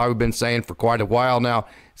 which is why we've been saying for quite a while now,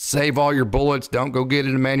 save all your bullets. Don't go get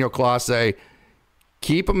an Emmanuel Clase.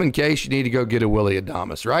 Keep them in case you need to go get a Willy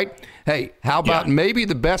Adames, right? Hey, how about maybe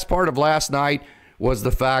the best part of last night was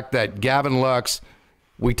the fact that Gavin Lux,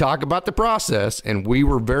 we talk about the process, and we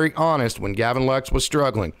were very honest when Gavin Lux was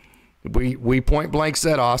struggling. We point blank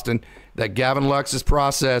said, Austin, that Gavin Lux's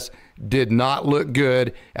process did not look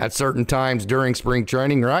good at certain times during spring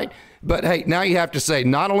training, right? But, hey, now you have to say,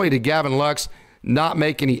 not only did Gavin Lux not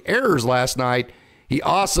make any errors last night, he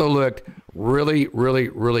also looked really, really,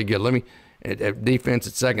 really good. Let me defense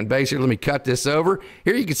at second base here. Let me cut this over.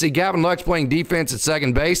 Here you can see Gavin Lux playing defense at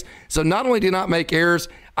second base. So not only did he not make errors,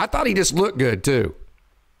 I thought he just looked good too.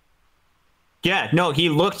 Yeah, no, he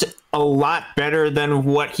looked a lot better than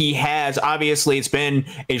what he has. Obviously, it's been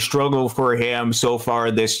a struggle for him so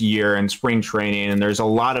far this year in spring training, and there's a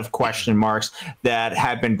lot of question marks that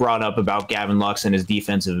have been brought up about Gavin Lux and his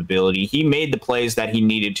defensive ability. He made the plays that he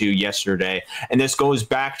needed to yesterday, and this goes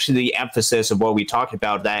back to the emphasis of what we talked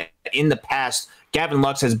about, that in the past, Gavin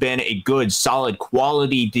Lux has been a good, solid,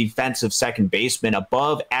 quality defensive second baseman,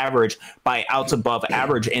 above average by outs above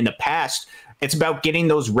average in the past. It's about getting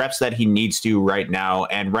those reps that he needs to right now.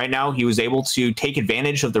 And right now he was able to take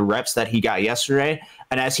advantage of the reps that he got yesterday.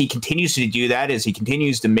 And as he continues to do that, as he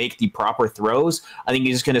continues to make the proper throws, I think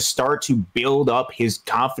he's going to start to build up his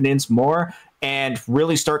confidence more and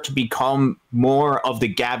really start to become more of the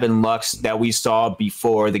Gavin Lux that we saw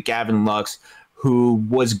before, the Gavin Lux who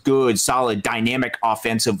was good, solid, dynamic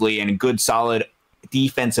offensively, and a good, solid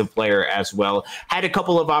defensive player as well. Had a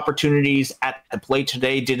couple of opportunities at the plate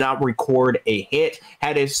today, did not record a hit,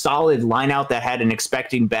 had a solid line out that had an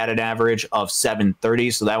expecting batted average of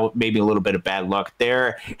 730, so that was maybe a little bit of bad luck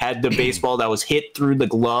there. Had the baseball that was hit through the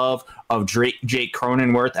glove of Jake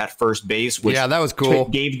Cronenworth at first base, which that was cool.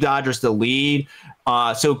 Gave Dodgers the lead.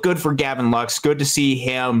 So good for Gavin Lux. Good to see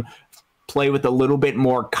him play with a little bit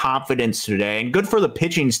more confidence today, and good for the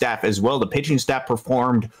pitching staff as well. The pitching staff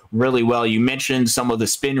performed really well. You mentioned some of the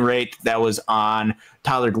spin rate that was on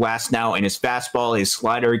Tyler Glasnow and his fastball. His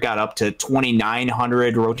slider got up to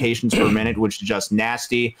 2,900 rotations per minute, which is just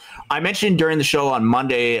nasty. I mentioned during the show on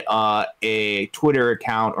Monday a Twitter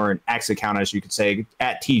account, or an X account, as you could say,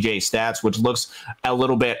 at TJ Stats, which looks a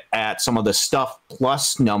little bit at some of the Stuff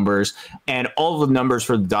Plus numbers, and all of the numbers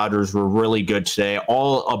for the Dodgers were really good today,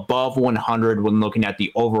 all above 100 when looking at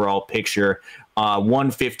the overall picture.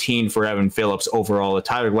 115 for Evan Phillips overall. A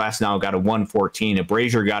Tyler Glasnow got a 114. A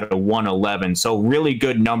Brazier got a 111. So really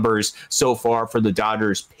good numbers so far for the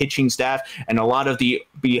Dodgers pitching staff, and a lot of the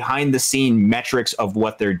behind-the-scene metrics of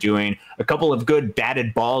what they're doing. A couple of good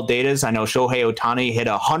batted ball datas. I know Shohei Ohtani hit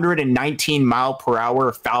a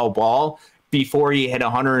 119-mile-per-hour foul ball before he hit a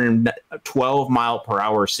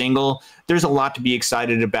 112-mile-per-hour single. There's a lot to be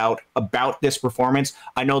excited about this performance.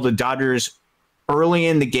 I know the Dodgers early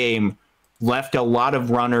in the game left a lot of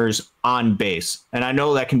runners on base, and I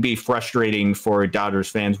know that can be frustrating for Dodgers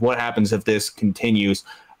fans. What happens if this continues?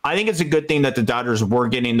 I think it's a good thing that the Dodgers were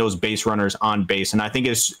getting those base runners on base, and I think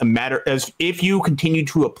it's a matter as if you continue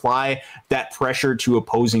to apply that pressure to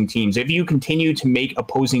opposing teams, if you continue to make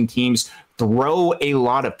opposing teams throw a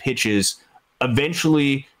lot of pitches,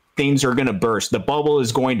 eventually things are going to burst. The bubble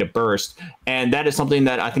is going to burst, and that is something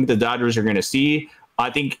that I think the Dodgers are going to see. I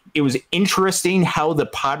think it was interesting how the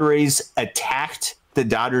Padres attacked the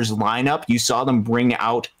Dodgers lineup. You saw them bring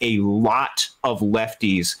out a lot of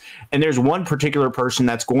lefties. And there's one particular person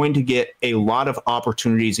that's going to get a lot of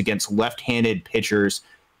opportunities against left-handed pitchers.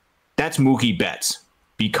 That's Mookie Betts.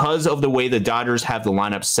 because of the way the Dodgers have the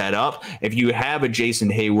lineup set up. If you have a Jason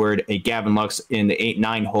Hayward, a Gavin Lux in the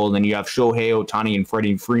 8-9 hole, and you have Shohei Ohtani and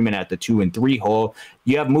Freddie Freeman at the 2 and 3 hole,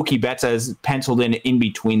 you have Mookie Betts as penciled in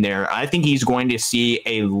between there. I think he's going to see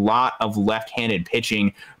a lot of left-handed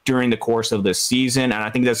pitching during the course of the season, and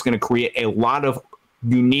I think that's going to create a lot of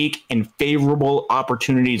unique and favorable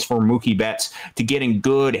opportunities for Mookie Betts to get in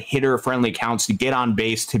good hitter-friendly counts, to get on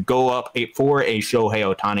base, to go up for a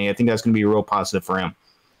Shohei Ohtani. I think that's going to be a real positive for him.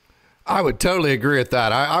 I would totally agree with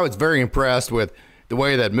that. I was very impressed with the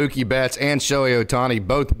way that Mookie Betts and Shohei Ohtani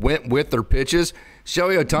both went with their pitches.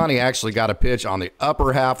 Shohei Ohtani actually got a pitch on the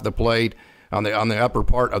upper half of the plate, on the upper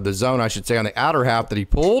part of the zone, I should say, on the outer half that he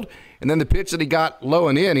pulled, and then the pitch that he got low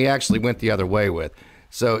and in, he actually went the other way with.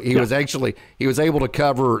 So he was able to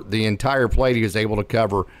cover the entire plate. He was able to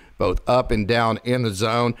cover both up and down in the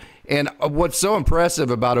zone. And what's so impressive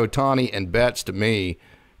about Ohtani and Betts to me,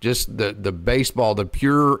 just the baseball, the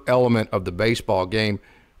pure element of the baseball game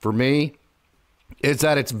for me, is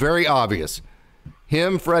that it's very obvious.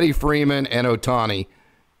 Him, Freddie Freeman, and Ohtani,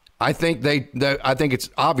 I think it's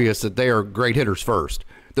obvious that they are great hitters first.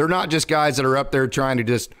 They're not just guys that are up there trying to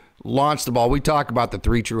just launch the ball. We talk about the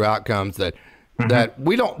 3 true outcomes that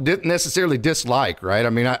we don't necessarily dislike, right? I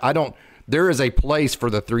mean, I don't. There is a place for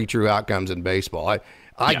the 3 true outcomes in baseball.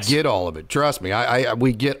 I get all of it. Trust me,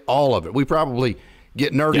 we get all of it. We probably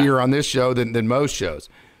get nerdier on this show than most shows.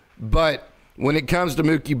 But when it comes to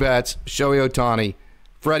Mookie Betts, Shohei Ohtani,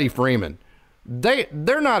 Freddie Freeman,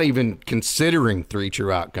 they're not even considering 3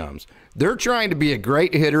 true outcomes. They're trying to be a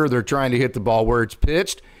great hitter. They're trying to hit the ball where it's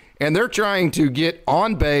pitched, and they're trying to get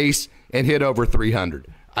on base and hit over 300.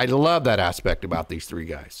 I love that aspect about these 3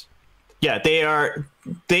 guys. Yeah,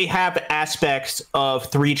 they have aspects of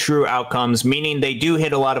 3 true outcomes, meaning they do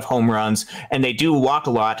hit a lot of home runs and they do walk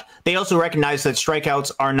a lot. They also recognize that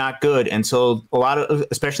strikeouts are not good. And so a lot of,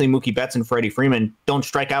 especially Mookie Betts and Freddie Freeman, don't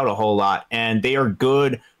strike out a whole lot. And they are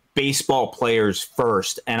good baseball players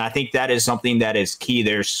first. And I think that is something that is key.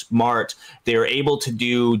 They're smart. They're able to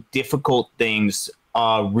do difficult things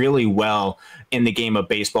really well in the game of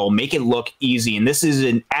baseball, make it look easy. And this is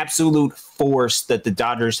an absolute force that the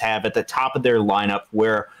Dodgers have at the top of their lineup,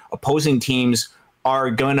 where opposing teams are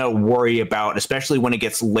going to worry about, especially when it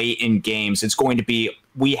gets late in games. It's going to be,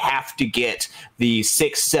 we have to get the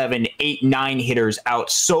 6, 7, 8, 9 hitters out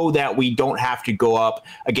so that we don't have to go up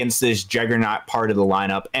against this juggernaut part of the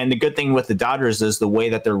lineup. And the good thing with the Dodgers is the way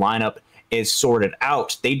that their lineup is sorted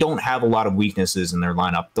out. They don't have a lot of weaknesses in their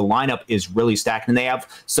lineup. The lineup is really stacked, and they have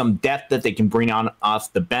some depth that they can bring on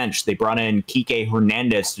off the bench. They brought in Kike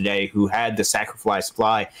Hernandez today, who had the sacrifice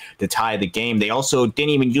fly to tie the game. They also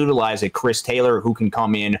didn't even utilize a Chris Taylor, who can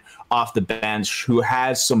come in off the bench, who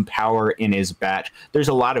has some power in his bat. There's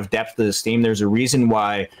a lot of depth to this team. There's a reason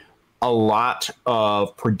why a lot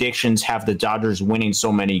of predictions have the Dodgers winning so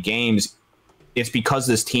many games. It's because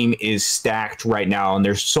this team is stacked right now, and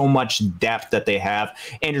there's so much depth that they have.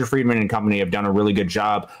 Andrew Friedman and company have done a really good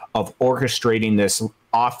job of orchestrating this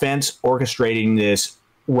offense, orchestrating this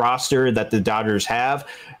roster that the Dodgers have,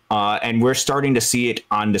 and we're starting to see it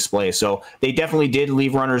on display. So they definitely did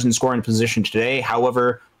leave runners in scoring position today.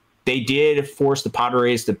 However, they did force the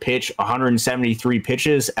Padres to pitch 173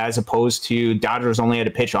 pitches, as opposed to Dodgers only had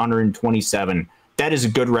to pitch 127. That is a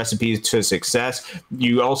good recipe to success.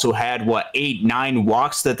 You also had, 8, 9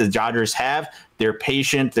 walks that the Dodgers have. They're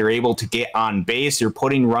patient. They're able to get on base. They're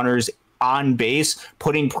putting runners on base,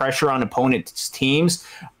 putting pressure on opponents' teams.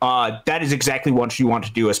 That is exactly what you want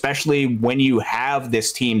to do, especially when you have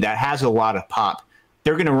this team that has a lot of pop.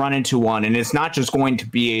 They're going to run into one, and it's not just going to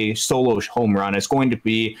be a solo home run. It's going to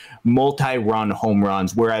be multi-run home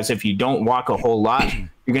runs, whereas if you don't walk a whole lot,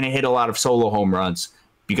 you're going to hit a lot of solo home runs.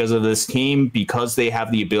 Because of this team, because they have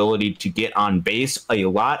the ability to get on base a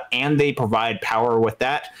lot, and they provide power with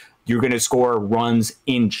that, you're going to score runs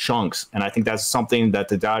in chunks. And I think that's something that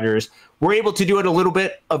the Dodgers were able to do it a little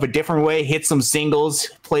bit of a different way, hit some singles,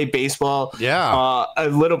 play baseball, a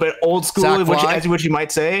little bit old school, which you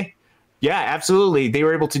might say. Yeah, absolutely. They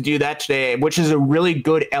were able to do that today, which is a really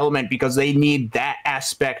good element because they need that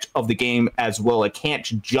aspect of the game as well. It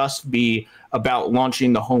can't just be about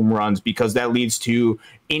launching the home runs because that leads to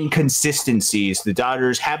inconsistencies. The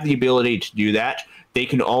Dodgers have the ability to do that. They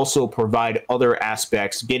can also provide other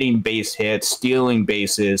aspects, getting base hits, stealing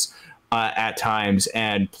bases at times,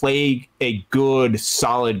 and play a good,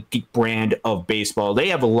 solid brand of baseball. They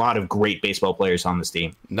have a lot of great baseball players on this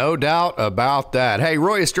team. No doubt about that. Hey,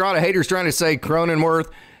 Roy Estrada, haters trying to say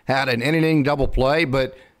Cronenworth had an inning double play,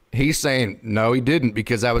 but he's saying no, he didn't,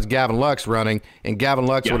 because that was Gavin Lux running, and Gavin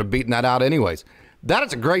Lux would have beaten that out anyways. That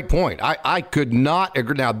is a great point. I could not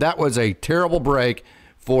agree. Now, that was a terrible break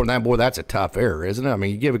for that. Boy, that's a tough error, isn't it? I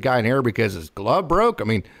mean, you give a guy an error because his glove broke. I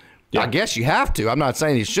mean, I guess you have to. I'm not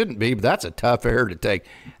saying he shouldn't be, but that's a tough error to take.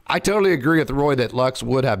 I totally agree with Roy that Lux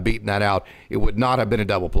would have beaten that out. It would not have been a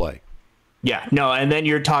double play. Yeah, no, and then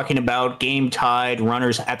you're talking about game tied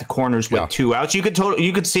runners at the corners with 2 outs. You could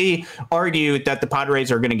argue that the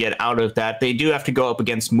Padres are going to get out of that. They do have to go up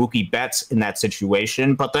against Mookie Betts in that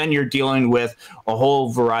situation, but then you're dealing with a whole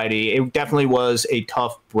variety. It definitely was a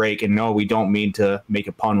tough break, and no, we don't mean to make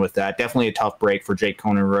a pun with that. Definitely a tough break for Jake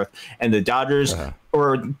Cronenworth and the Dodgers.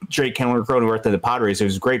 Or Jake Cronenworth and the Padres. It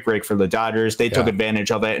was a great break for the Dodgers. They took advantage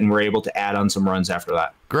of it and were able to add on some runs after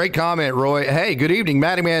that. Great comment, Roy. Hey, good evening,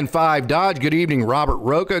 Matty Man 5 Dodge. Good evening, Robert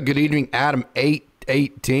Roca. Good evening, Adam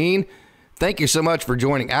 818. Thank you so much for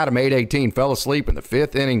joining. Adam 818 fell asleep in the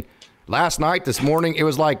 5th inning last night. This morning, it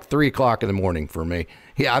was like 3 o'clock in the morning for me.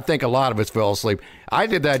 Yeah, I think a lot of us fell asleep. I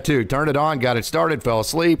did that too. Turned it on, got it started, fell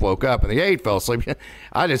asleep, woke up in the 8th, fell asleep.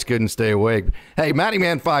 I just couldn't stay awake. Hey, Matty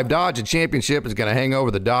Man 5 Dodge, the championship is going to hang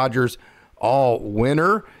over the Dodgers all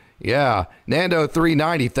winter. Yeah. Nando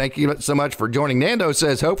 390, thank you so much for joining. Nando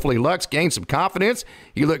says, hopefully Lux gained some confidence.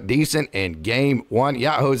 He looked decent in game 1.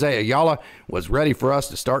 Yeah, Jose Ayala was ready for us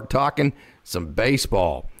to start talking some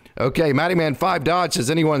baseball. Okay, Matty Man 5 Dodge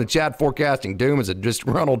says, anyone in the chat forecasting doom is a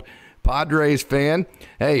disgruntled Padres fan.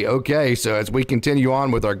 Hey, okay, so as we continue on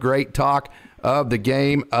with our great talk of the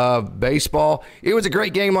game of baseball, it was a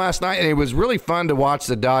great game last night, and it was really fun to watch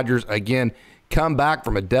the Dodgers again come back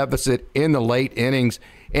from a deficit in the late innings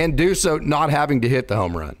and do so not having to hit the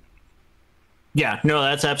home run. Yeah, no,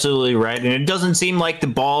 that's absolutely right. And it doesn't seem like the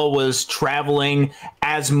ball was traveling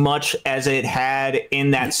as much as it had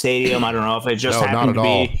in that stadium. I don't know if it just happened to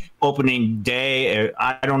be opening day.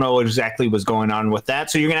 I don't know exactly what's going on with that.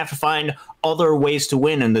 So you're going to have to find other ways to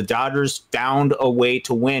win. And the Dodgers found a way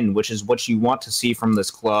to win, which is what you want to see from this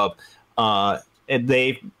club.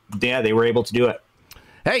 They were able to do it.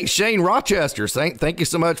 Hey, Shane Rochester, thank you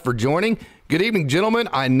so much for joining. Good evening, gentlemen.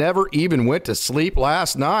 I never even went to sleep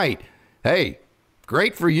last night. Hey,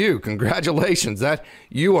 great for you. Congratulations. That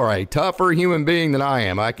you are a tougher human being than I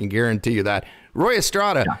am. I can guarantee you that. Roy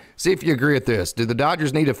Estrada, see if you agree with this. Do the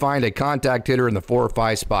Dodgers need to find a contact hitter in the 4 or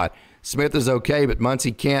 5 spot? Smith is okay, but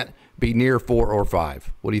Muncy can't be near 4 or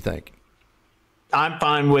 5. What do you think? I'm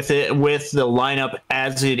fine with it, with the lineup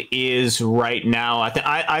as it is right now.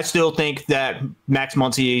 I still think that Max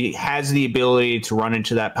Muncy has the ability to run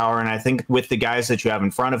into that power, and I think with the guys that you have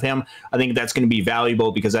in front of him, I think that's going to be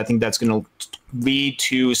valuable because I think that's going to lead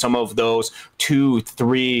to some of those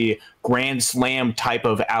 2-3 grand slam type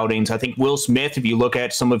of outings. I think Will Smith, if you look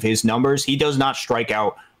at some of his numbers, he does not strike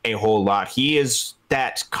out a whole lot. He is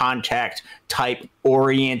that contact type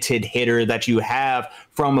oriented hitter that you have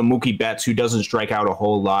from a Mookie Betts who doesn't strike out a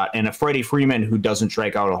whole lot and a Freddie Freeman who doesn't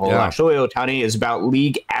strike out a whole lot. Shohei Ohtani is about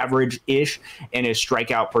league average-ish, and his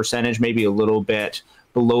strikeout percentage maybe a little bit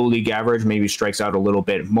below league average, maybe strikes out a little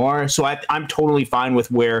bit more. So I'm totally fine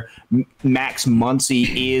with where Max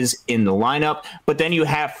Muncy is in the lineup. But then you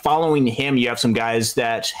have, following him, you have some guys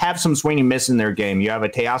that have some swing and miss in their game. You have a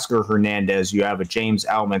Teoscar Hernandez, you have a James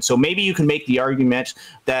Outman. So maybe you can make the argument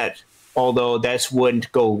that, although this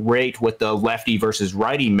wouldn't go great with the lefty versus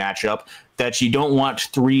righty matchup, that you don't want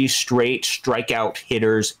 3 straight strikeout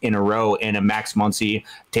hitters in a row in a Max Muncy,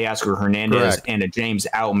 Teoscar Hernandez, and a James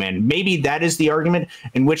Outman. Maybe that is the argument,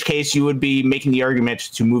 in which case you would be making the argument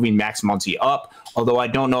to moving Max Muncy up, although I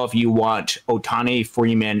don't know if you want Ohtani,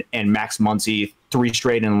 Freeman, and Max Muncy 3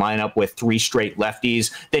 straight in lineup with 3 straight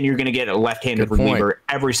lefties. Then you're going to get a left-handed reliever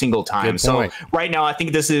every single time. So right now, I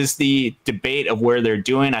think this is the debate of where they're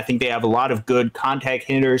doing. I think they have a lot of good contact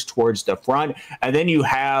hitters towards the front, and then you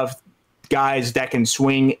have guys that can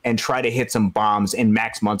swing and try to hit some bombs in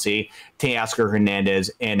Max Muncy, Teoscar Hernandez,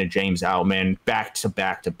 and a James Outman back to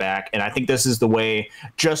back to back. And I think this is the way,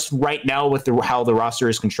 just right now with how the roster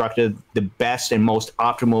is constructed, the best and most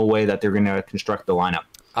optimal way that they're going to construct the lineup.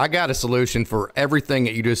 I got a solution for everything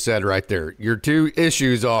that you just said right there. Your 2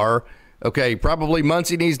 issues are, okay, probably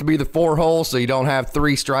Muncy needs to be the 4 hole so you don't have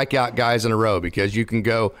 3 strikeout guys in a row, because you can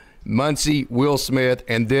go Muncy, Will Smith,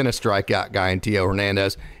 and then a strikeout guy in Teo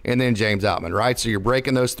Hernandez, and then James Outman, right? So you're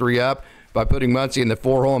breaking those 3 up by putting Muncy in the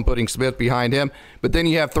 4 hole and putting Smith behind him, but then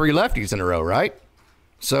you have 3 lefties in a row, right?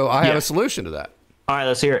 So I have a solution to that. All right,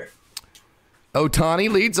 let's hear it.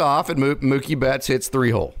 Ohtani leads off, and Mookie Betts hits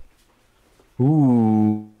 3 hole.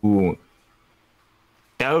 Ooh.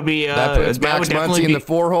 That would be that puts Max Muncy in the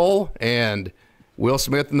 4 hole and Will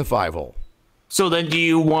Smith in the 5 hole. So then do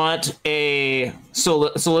you want a so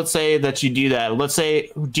let's say that you do that. Let's say,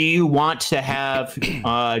 do you want to have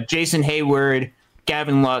Jason Hayward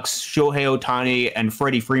Gavin Lux, Shohei Ohtani, and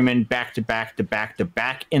Freddie Freeman back to back to back to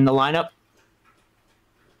back in the lineup?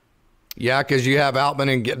 Yeah, because you have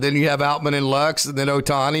Outman and Lux, and then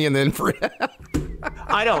Ohtani, and then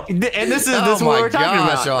I know, and this is what we're talking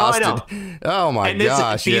about. Austin. Oh my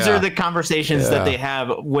gosh! These are the conversations that they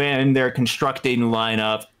have when they're constructing the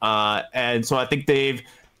lineup, and so I think they've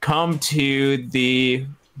come to the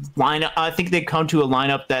lineup. I think they've come to a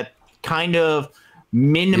lineup that kind of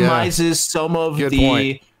minimizes some of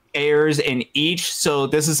the errors in each. So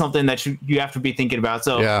this is something that you have to be thinking about.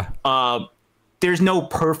 So there's no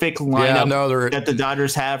perfect lineup that the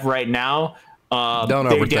Dodgers have right now.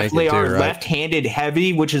 They definitely are left-handed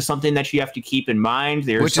heavy, which is something that you have to keep in mind.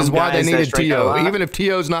 Which is why they needed T.O. Even if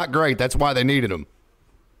T.O.'s not great, that's why they needed him.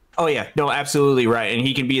 Oh, yeah. No, absolutely right. And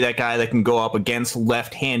he can be that guy that can go up against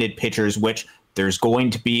left-handed pitchers, which there's going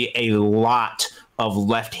to be a lot of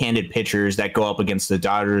left-handed pitchers that go up against the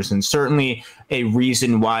Dodgers, and certainly a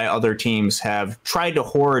reason why other teams have tried to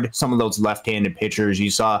hoard some of those left-handed pitchers.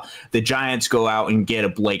 You saw the Giants go out and get a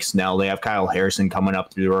Blake Snell. They have Kyle Harrison coming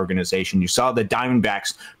up through their organization. You saw the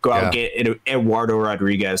Diamondbacks go out and get Eduardo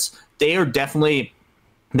Rodriguez. They definitely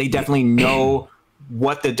know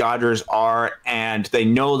what the Dodgers are, and they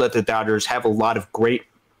know that the Dodgers have a lot of great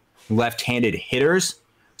left-handed hitters.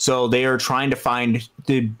 So they are trying to find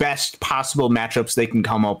the best possible matchups they can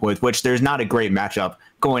come up with, which there's not a great matchup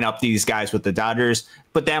going up these guys with the Dodgers,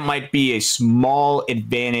 but that might be a small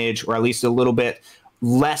advantage, or at least a little bit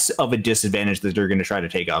less of a disadvantage that they're going to try to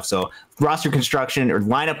take off. So roster construction, or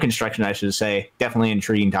lineup construction, I should say, definitely an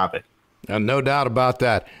intriguing topic. No doubt about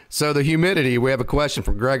that. So the humidity, we have a question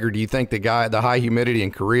from Gregor. Do you think the high humidity in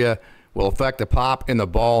Korea will affect the pop in the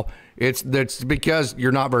ball? It's because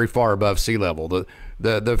you're not very far above sea level.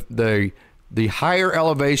 The higher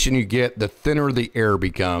elevation you get, the thinner the air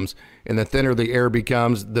becomes, and the thinner the air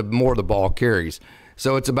becomes, the more the ball carries.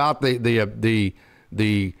 So it's about the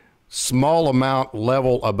small amount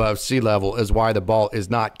level above sea level is why the ball is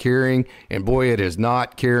not carrying, and boy, it is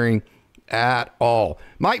not carrying at all.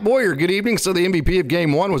 Mike Boyer, good evening. So the MVP of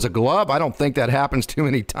Game 1 was a glove. I don't think that happens too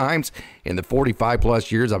many times in the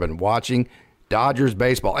 45-plus years I've been watching Dodgers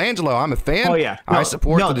baseball. Angelo, I'm a fan. Oh, yeah. I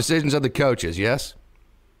support the decisions of the coaches, yes?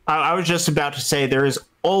 I was just about to say there is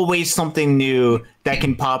always something new that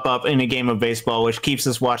can pop up in a game of baseball, which keeps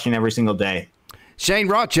us watching every single day. Shane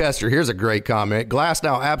Rochester, here's a great comment.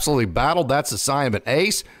 Glasnow absolutely battled. That's a sign of an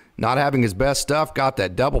ace. Not having his best stuff, got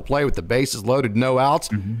that double play with the bases loaded, no outs.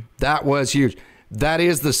 Mm-hmm. That was huge. That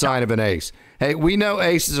is the sign of an ace. Hey, we know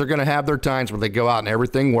aces are going to have their times where they go out and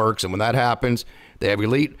everything works, and when that happens, they have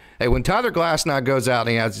elite. Hey, when Tyler Glasnow goes out and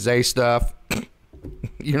he has his ace stuff,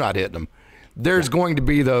 you're not hitting him. There's going to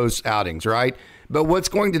be those outings, right? But what's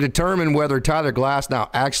going to determine whether Tyler Glasnow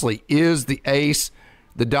actually is the ace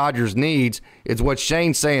the Dodgers needs is what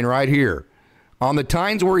Shane's saying right here. On the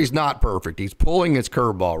times where he's not perfect, he's pulling his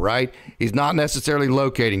curveball, right? He's not necessarily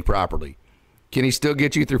locating properly. Can he still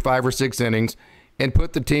get you through 5 or 6 innings and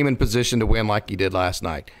put the team in position to win like he did last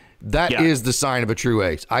night? That is the sign of a true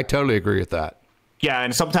ace. I totally agree with that. Yeah,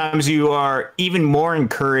 and sometimes you are even more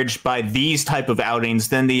encouraged by these type of outings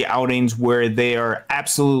than the outings where they are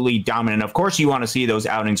absolutely dominant. Of course, you want to see those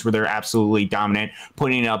outings where they're absolutely dominant,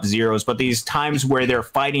 putting up zeros. But these times where they're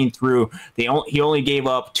fighting through, he only gave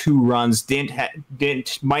up 2 runs,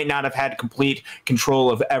 might not have had complete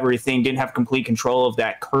control of everything, didn't have complete control of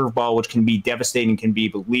that curveball, which can be devastating, can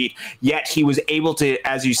be elite. Yet he was able to,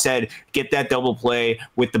 as you said, get that double play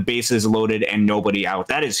with the bases loaded and nobody out.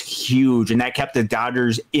 That is huge, and that kept the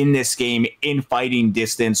Dodgers in this game in fighting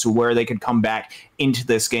distance where they could come back into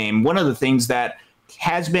this game. One of the things that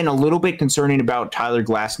has been a little bit concerning about Tyler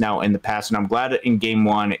Glasnow in the past, and I'm glad in Game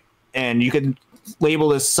 1, and you could label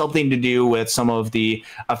this something to do with some of the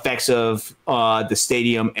effects of the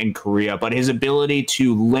stadium in Korea, but his ability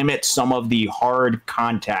to limit some of the hard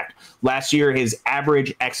contact. Last year, his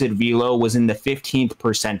average exit velo was in the 15th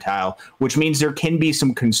percentile, which means there can be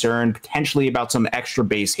some concern potentially about some extra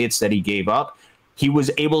base hits that he gave up. He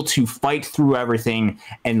was able to fight through everything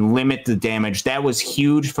and limit the damage. That was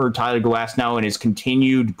huge for Tyler Glasnow and his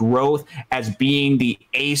continued growth as being the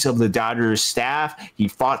ace of the Dodgers staff. He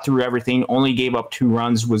fought through everything, only gave up 2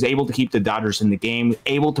 runs, was able to keep the Dodgers in the game,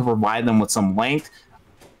 able to provide them with some length.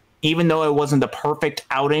 Even though it wasn't the perfect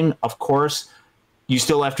outing, of course, you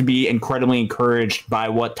still have to be incredibly encouraged by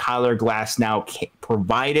what Tyler Glasnow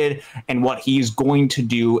provided and what he's going to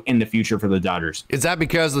do in the future for the Dodgers. Is that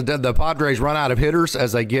because the Padres run out of hitters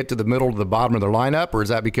as they get to the middle to the bottom of their lineup, or is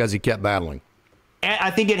that because he kept battling?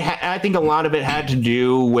 I think I think a lot of it had to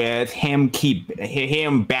do with him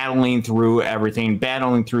battling through everything,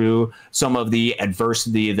 battling through some of the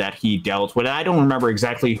adversity that he dealt with. I don't remember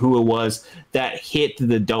exactly who it was that hit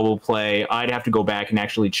the double play. I'd have to go back and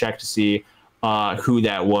actually check to see who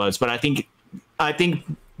that was. But I think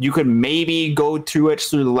you could maybe go through it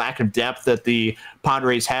through the lack of depth that the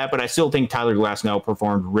Padres had, but I still think Tyler Glasnow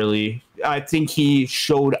performed really. I think he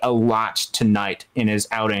showed a lot tonight in his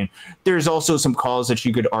outing. There's also some calls that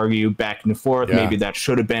you could argue back and forth. Yeah. Maybe that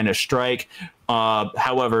should have been a strike.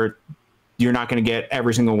 However, you're not going to get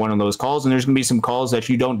every single one of those calls, and there's going to be some calls that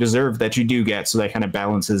you don't deserve that you do get, so that kind of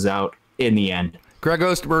balances out in the end. Craig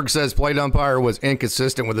Osterberg says plate umpire was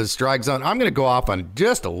inconsistent with his strike zone. I'm going to go off on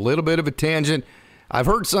just a little bit of a tangent. I've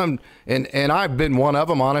heard some, and I've been one of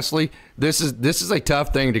them, honestly. This is a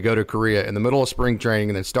tough thing to go to Korea in the middle of spring training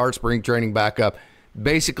and then start spring training back up,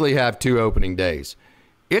 basically have 2 opening days.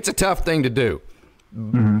 It's a tough thing to do.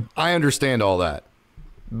 Mm-hmm. I understand all that.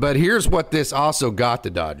 But here's what this also got the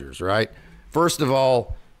Dodgers, right? First of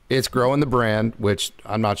all, it's growing the brand, which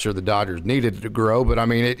I'm not sure the Dodgers needed to grow, but I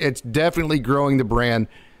mean, it's definitely growing the brand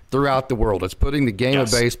throughout the world. It's putting the game of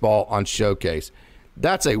baseball on showcase.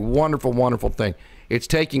 That's a wonderful, wonderful thing. It's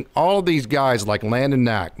taking all of these guys like Landon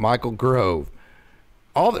Knack, Michael Grove,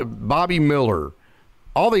 Bobby Miller,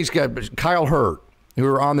 all these guys, Kyle Hurt, who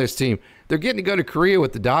are on this team. They're getting to go to Korea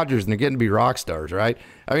with the Dodgers, and they're getting to be rock stars, right?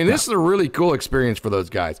 I mean, this is a really cool experience for those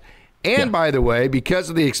guys. And, by the way, because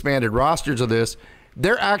of the expanded rosters of this,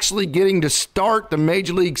 they're actually getting to start the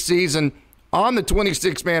Major League season on the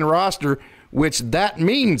 26-man roster, which that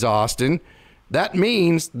means, Austin, that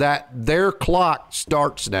means that their clock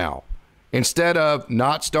starts now. Instead of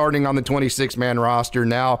not starting on the 26-man roster,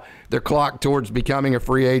 now their clock towards becoming a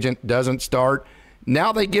free agent doesn't start.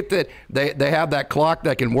 Now they get that they have that clock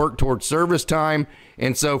that can work towards service time.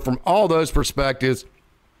 And so from all those perspectives,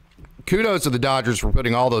 kudos to the Dodgers for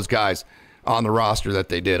putting all those guys on the roster that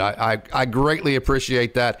they did. I greatly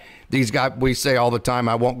appreciate that. These guys, we say all the time,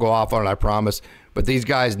 I won't go off on it, I promise, but these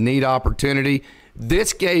guys need opportunity.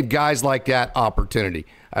 This gave guys like that opportunity.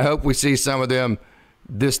 I hope we see some of them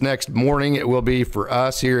this next morning. It will be for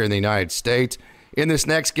us here in the United States. In this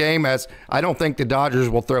next game, as I don't think the Dodgers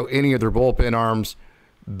will throw any of their bullpen arms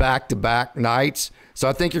back-to-back nights. So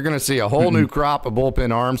I think you're going to see a whole new crop of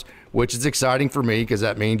bullpen arms, which is exciting for me because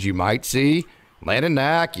that means you might see Landon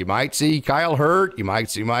Knack, you might see Kyle Hurt, you might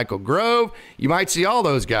see Michael Grove, you might see all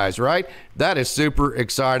those guys, right? That is super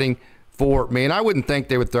exciting for me. And I wouldn't think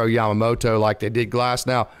they would throw Yamamoto like they did Glass.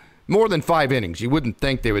 Now, more than 5 innings, you wouldn't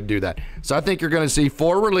think they would do that. So I think you're going to see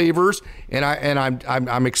 4 relievers, and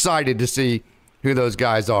I'm excited to see who those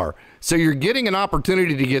guys are. So you're getting an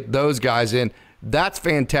opportunity to get those guys in. That's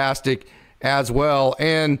fantastic as well.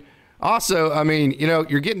 And also, I mean, you know,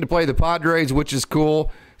 you're getting to play the Padres, which is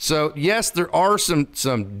cool. So yes, there are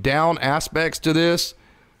some down aspects to this,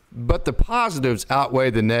 but the positives outweigh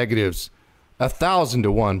the negatives 1,000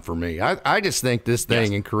 to 1 for me. I just think this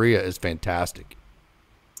thing in Korea is fantastic.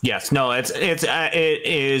 Yes, no, it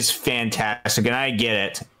is fantastic, and I get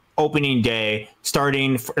it. Opening day,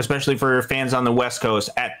 starting, especially for fans on the West Coast,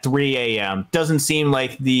 at 3 a.m. doesn't seem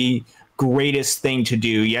like the greatest thing to do,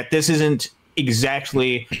 yet this isn't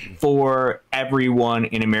exactly for everyone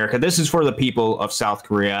in America. This is for the people of South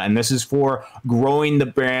Korea, and this is for growing the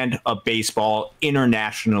brand of baseball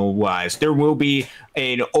international-wise. There will be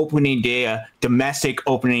an opening day, a domestic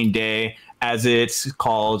opening day, as it's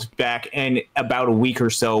called, back in about a week or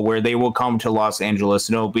so, where they will come to Los Angeles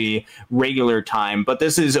and it'll be regular time. But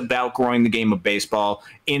this is about growing the game of baseball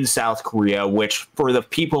in South Korea, which for the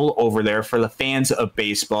people over there, for the fans of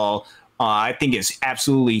baseball, I think is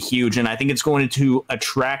absolutely huge. And I think it's going to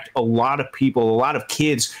attract a lot of people, a lot of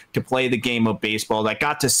kids to play the game of baseball that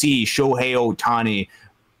got to see Shohei Ohtani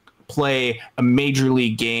play a major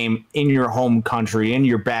league game in your home country, in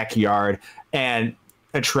your backyard, and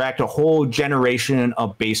attract a whole generation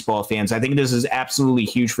of baseball fans. I think this is absolutely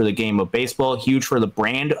huge for the game of baseball, huge for the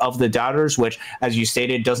brand of the Dodgers, which, as you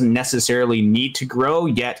stated, doesn't necessarily need to grow,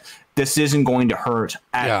 yet this isn't going to hurt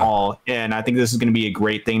at all. And I think this is going to be a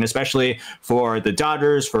great thing, especially for the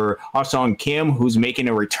Dodgers, for Ah-Sung Kim, who's making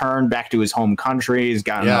a return back to his home country. He's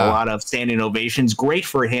gotten a lot of standing ovations. Great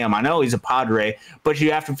for him. I know he's a Padre, but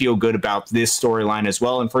you have to feel good about this storyline as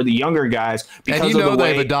well. And for the younger guys, because and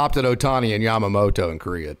they've adopted Ohtani and Yamamoto in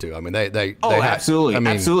Korea too. I mean, they absolutely,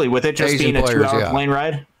 absolutely. With it just Asian being a players, 2-hour plane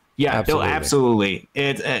ride. Yeah, Absolutely. no, absolutely.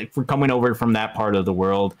 It's for coming over from that part of the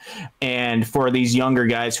world, and for these younger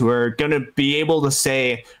guys who are going to be able to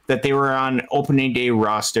say that they were on opening day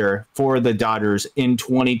roster for the Dodgers in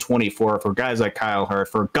 2024. For guys like Kyle Hurt,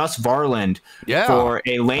 for Gus Varland, for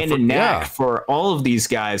a Landon Knack, for all of these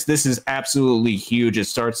guys, this is absolutely huge. It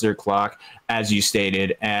starts their clock, as you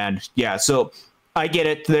stated, and yeah, so. I get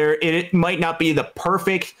it. It might not be the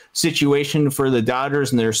perfect situation for the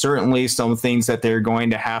Dodgers, and there's certainly some things that they're going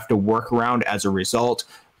to have to work around as a result.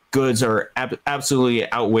 Goods are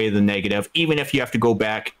absolutely outweigh the negative. Even if you have to go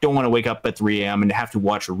back, don't want to wake up at 3 a.m. and have to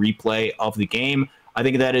watch a replay of the game. I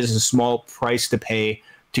think that is a small price to pay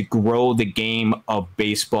to grow the game of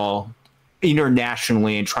baseball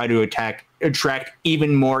internationally and try to attract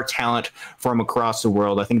even more talent from across the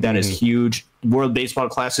world. I think that is huge. World Baseball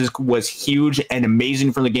Classic was huge and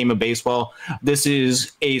amazing for the game of baseball. This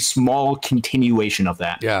is a small continuation of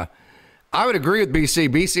that. Yeah. I would agree with BC.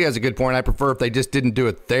 BC has a good point. I prefer if they just didn't do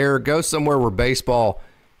it there. Go somewhere where baseball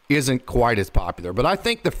isn't quite as popular. But I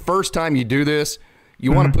think the first time you do this,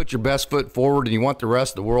 you want to put your best foot forward and you want the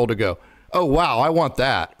rest of the world to go, oh, wow, I want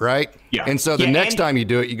that, right? Yeah. And so the next time you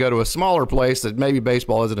do it, you go to a smaller place that maybe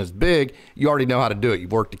baseball isn't as big. You already know how to do it.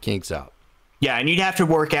 You've worked the kinks out. Yeah, and you'd have to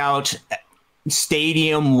work out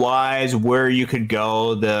stadium wise where you could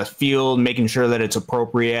go, the field, making sure that it's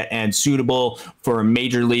appropriate and suitable for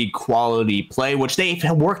major league quality play, which they've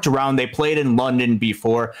worked around. They played in London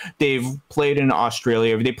before, they've played in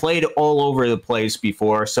Australia, they played all over the place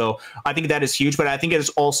before. So I think that is huge, but I think it's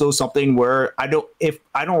also something where I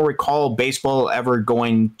don't recall baseball ever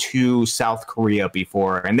going to South Korea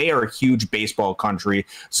before, and they are a huge baseball country.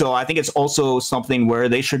 So I think it's also something where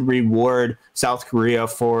they should reward South Korea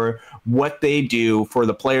for what they do for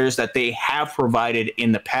the players that they have provided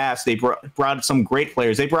in the past. They brought some great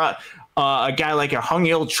players. They brought a guy like a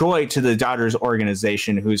Hung-Il Choi to the Dodgers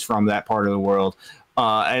organization, who's from that part of the world,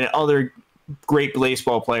 and other great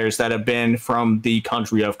baseball players that have been from the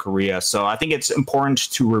country of Korea. So I think it's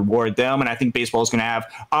important to reward them, and I think baseball is going to have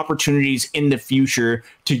opportunities in the future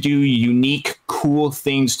to do unique, cool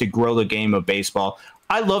things to grow the game of baseball.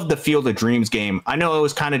 I love the Field of Dreams game. I know it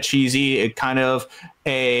was kind of cheesy. It kind of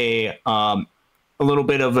a little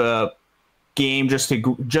bit of a game just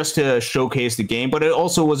to showcase the game, but it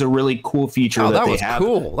also was a really cool feature that they have.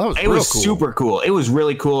 Cool. That was it was cool. Super cool. It was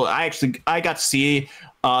really cool. I got to see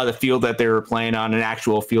the field that they were playing on, an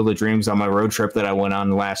actual Field of Dreams, on my road trip that I went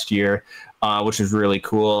on last year, which is really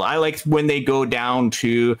cool. I liked when they go down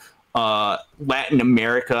to Latin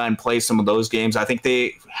America and play some of those games. I think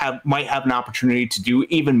they might have an opportunity to do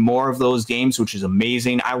even more of those games, which is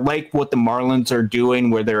amazing. I like what the Marlins are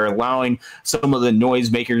doing, where they're allowing some of the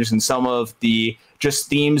noisemakers and some of the just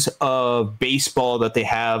themes of baseball that they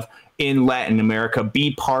have in Latin America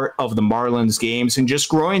be part of the Marlins games, and just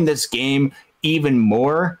growing this game even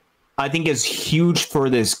more, I think, is huge for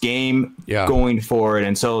this game going forward.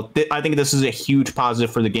 And so I think this is a huge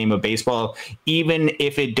positive for the game of baseball, even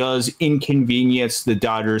if it does inconvenience the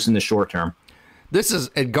Dodgers in the short term. This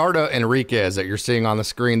is Edgardo Enriquez that you're seeing on the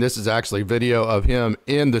screen. This is actually video of him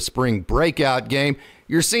in the spring breakout game.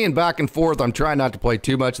 You're seeing back and forth. I'm trying not to play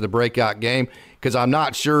too much of the breakout game because I'm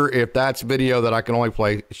not sure if that's video that I can only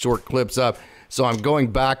play short clips of. So I'm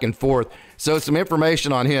going back and forth. So some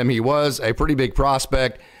information on him. He was a pretty big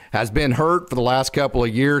prospect, has been hurt for the last couple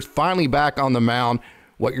of years, finally back on the mound.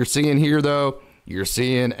 What you're seeing here, though, you're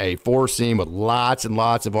seeing a four-seam with lots and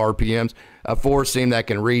lots of RPMs, a four-seam that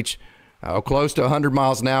can reach close to 100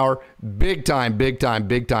 miles an hour, big time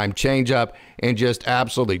changeup, and just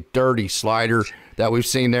absolutely dirty slider that we've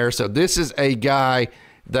seen there. So this is a guy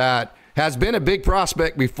that has been a big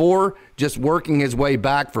prospect before, just working his way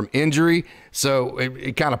back from injury. So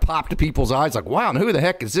it kind of popped to people's eyes like, wow, who the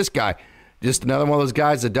heck is this guy? Just another one of those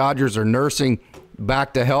guys the Dodgers are nursing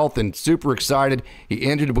back to health, and super excited. He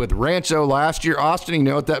ended with Rancho last year. Austin, you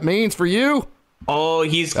know what that means for you? Oh,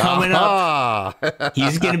 he's coming up.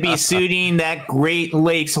 He's going to be suiting that Great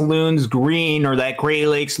Lakes Loons green, or that Great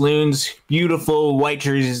Lakes Loons beautiful white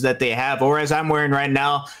jerseys that they have, or as I'm wearing right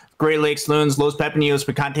now, Great Lakes Loons, Los Pepinos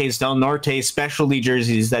Picantes del Norte specialty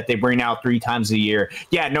jerseys that they bring out 3 times a year.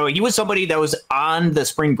 Yeah, no, he was somebody that was on the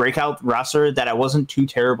spring breakout roster that I wasn't too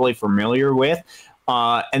terribly familiar with.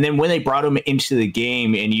 And then when they brought him into the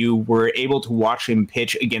game and you were able to watch him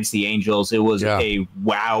pitch against the Angels, it was a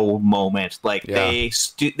wow moment. Like they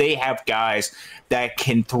have guys that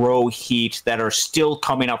can throw heat that are still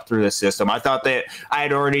coming up through the system. I thought that I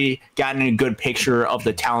had already gotten a good picture of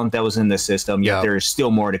the talent that was in the system, yet there is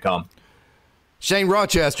still more to come. Shane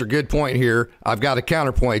Rochester, good point here. I've got a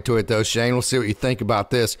counterpoint to it, though, Shane. We'll see what you think about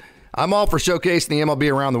this. I'm all for showcasing the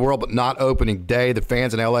MLB around the world, but not opening day. The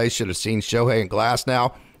fans in LA should have seen Shohei and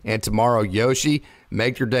Glasnow and tomorrow Yoshi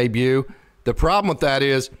make your debut. The problem with that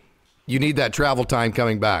is you need that travel time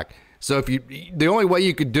coming back. So the only way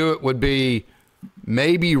you could do it would be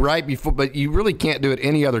maybe right before, but you really can't do it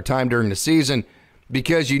any other time during the season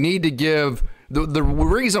because you need to give the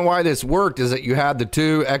reason why this worked is that you had the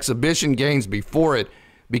 2 exhibition games before it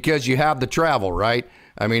because you have the travel, right?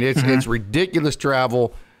 I mean, it's ridiculous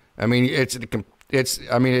travel. I mean,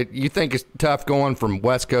 you think it's tough going from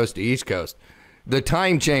West Coast to East Coast. The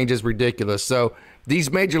time change is ridiculous. So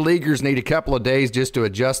these major leaguers need a couple of days just to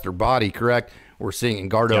adjust their body, correct? We're seeing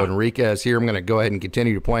Edgardo Enriquez here. I'm going to go ahead and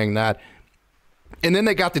continue playing that. And then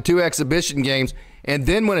they got the 2 exhibition games. And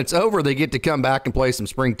then when it's over, they get to come back and play some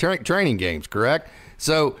spring training games, correct?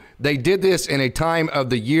 So they did this in a time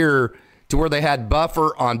of the year to where they had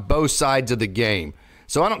buffer on both sides of the game.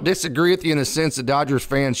 So I don't disagree with you in the sense that Dodgers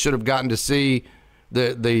fans should have gotten to see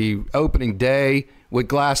the opening day with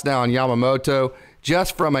Glasnow and Yamamoto.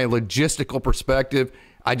 Just from a logistical perspective,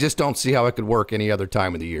 I just don't see how it could work any other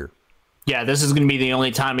time of the year. Yeah, this is going to be the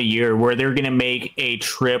only time of year where they're going to make a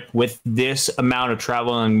trip with this amount of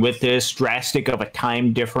travel and with this drastic of a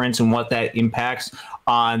time difference and what that impacts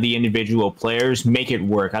on the individual players, make it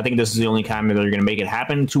work. I think this is the only time that they're going to make it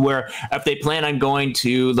happen to where if they plan on going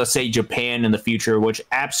to, let's say, Japan in the future, which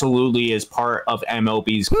absolutely is part of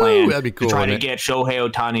MLB's plan that'd be cool, to try to get Shohei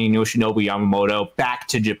Ohtani and Yoshinobu Yamamoto back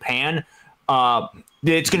to Japan,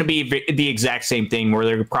 it's going to be the exact same thing where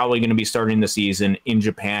they're probably going to be starting the season in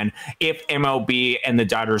Japan if MLB and the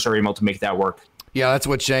Dodgers are able to make that work. Yeah, that's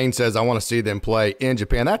what Shane says. I want to see them play in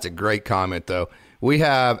Japan. That's a great comment, though. We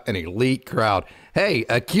have an elite crowd. Hey,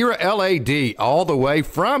 Akira LAD all the way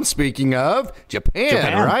from, speaking of,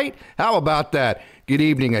 Japan, right? How about that? Good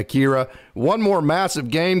evening, Akira. One more massive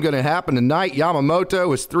game going to happen tonight.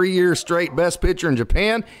 Yamamoto is 3 years straight best pitcher in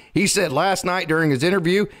Japan. He said last night during his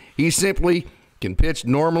interview, he simply can pitch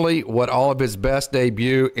normally what all of his best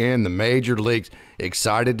debut in the major leagues.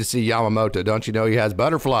 Excited to see Yamamoto. Don't you know he has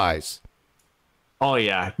butterflies? Oh,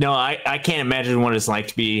 yeah. No, I can't imagine what it's like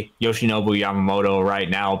to be Yoshinobu Yamamoto right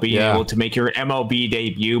now, being able to make your MLB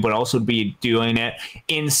debut, but also be doing it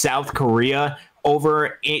in South Korea,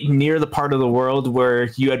 near the part of the world where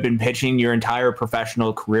you had been pitching your entire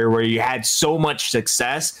professional career, where you had so much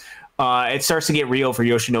success. It starts to get real for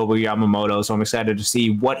Yoshinobu Yamamoto, so I'm excited to see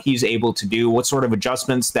what he's able to do, what sort of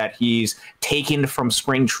adjustments that he's taken from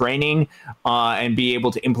spring training, and be able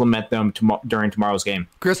to implement them during tomorrow's game.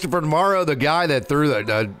 Christopher Navarro, the guy that threw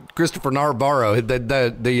Christopher Navarro,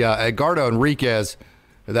 the Edgardo Enriquez,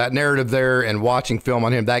 that narrative there and watching film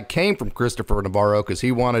on him, that came from Christopher Navarro because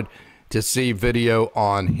he wanted to see video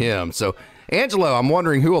on him. So, Angelo, I'm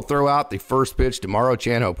wondering who will throw out the first pitch tomorrow.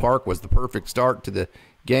 Chan-Ho Park was the perfect start to the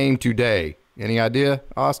game today. Any idea,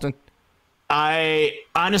 Austin? I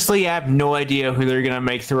honestly have no idea who they're going to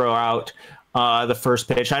make throw out the first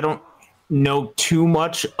pitch. I don't know too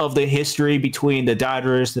much of the history between the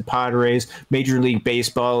Dodgers, the Padres, Major League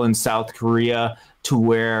Baseball, and South Korea to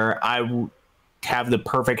where I have the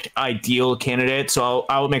perfect ideal candidate. So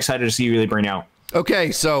I'm excited to see who they bring out.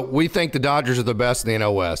 Okay, so we think the Dodgers are the best in the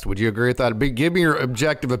NL West. Would you agree with that? Give me your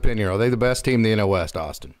objective opinion. Are they the best team in the NL West,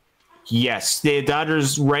 Austin? Yes, the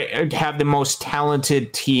Dodgers have the most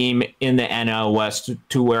talented team in the NL West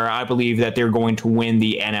to where I believe that they're going to win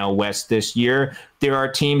the NL West this year. There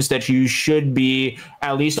are teams that you should be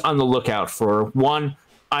at least on the lookout for. One,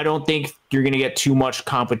 I don't think you're going to get too much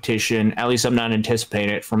competition. At least I'm not anticipating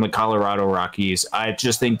it from the Colorado Rockies. I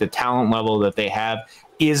just think the talent level that they have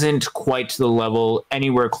isn't quite to the level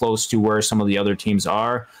anywhere close to where some of the other teams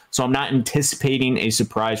are. So I'm not anticipating a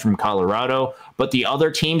surprise from Colorado, but the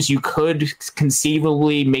other teams, you could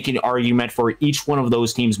conceivably make an argument for each one of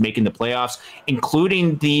those teams making the playoffs,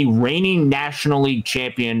 including the reigning National League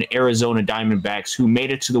champion Arizona Diamondbacks, who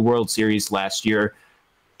made it to the World Series last year.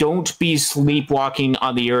 Don't be sleepwalking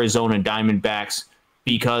on the Arizona Diamondbacks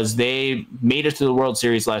because they made it to the World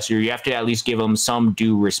Series last year. You have to at least give them some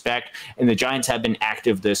due respect. And the Giants have been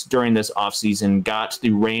active during this offseason, got the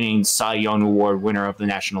reigning Cy Young Award winner of the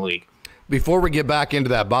National League. Before we get back into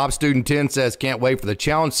that, Bob Student 10 says, can't wait for the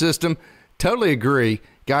challenge system. Totally agree.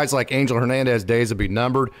 Guys like Angel Hernandez, days will be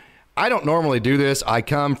numbered. I don't normally do this. I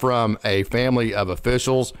come from a family of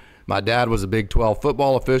officials. My dad was a Big 12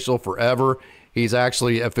 football official forever. He's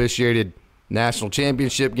actually officiated national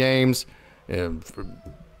championship games, a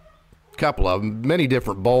couple of them, many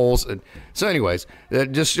different bowls. And so anyways,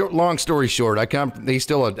 long story short, he's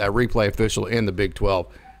still a replay official in the Big 12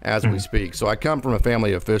 as we speak. So I come from a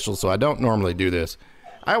family of officials, so I don't normally do this.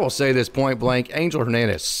 I will say this point blank, Angel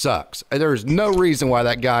Hernandez sucks. There's no reason why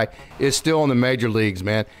that guy is still in the major leagues,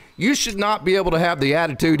 man. You should not be able to have the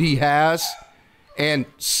attitude he has and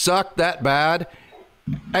suck that bad.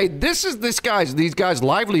 Hey, these guys'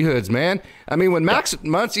 livelihoods, man. I mean, when Max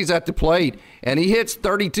Muncy's at the plate and he hits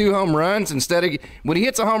 32 home runs when he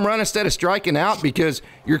hits a home run instead of striking out because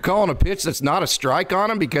you're calling a pitch that's not a strike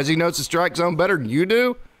on him because he knows the strike zone better than you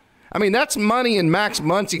do. I mean, that's money in Max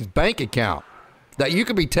Muncy's bank account that you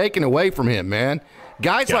could be taken away from him, man.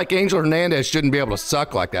 Guys like Angel Hernandez shouldn't be able to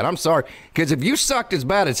suck like that. I'm sorry, because if you sucked as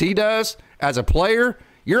bad as he does as a player,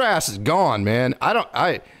 your ass is gone, man.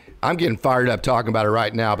 I'm getting fired up talking about it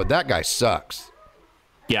right now, but that guy sucks.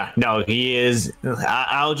 Yeah, no, he is.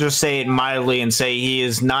 I'll just say it mildly and say he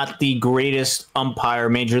is not the greatest umpire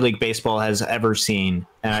Major League Baseball has ever seen.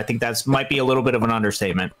 And I think that's might be a little bit of an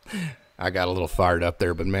understatement. I got a little fired up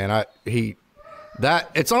there, but man,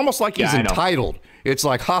 it's almost like he's entitled. It's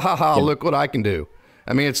like, ha ha ha, look what I can do.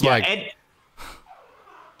 I mean, it's like.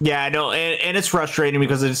 Yeah, no, and it's frustrating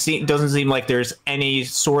because it doesn't seem like there's any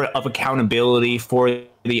sort of accountability for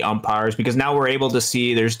the umpires, because now we're able to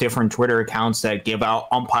see there's different Twitter accounts that give out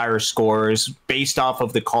umpire scores based off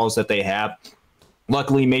of the calls that they have.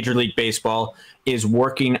 Luckily, Major League Baseball is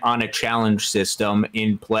working on a challenge system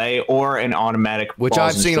in play or an automatic, which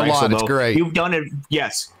I've seen a lot. It's great. You've done it,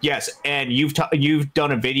 yes, and you've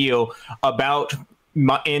done a video about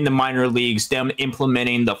in the minor leagues them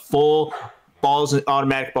implementing the full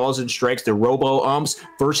automatic balls and strikes, the robo umps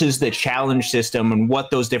versus the challenge system, and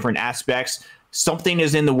what those different aspects. Something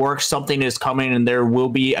is in the works, something is coming, and there will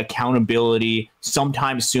be accountability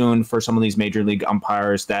sometime soon for some of these major league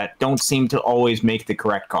umpires that don't seem to always make the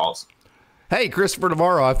correct calls. Hey, Christopher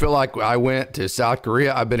Navarro, I feel like I went to South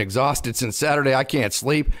Korea. I've been exhausted since Saturday. I can't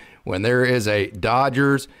sleep when there is a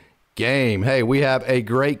Dodgers game. Hey, we have a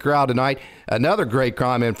great crowd tonight. Another great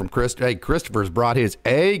comment from Christopher. Hey, Christopher's brought his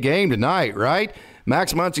A game tonight, right?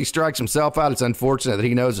 Max Muncy strikes himself out. It's unfortunate that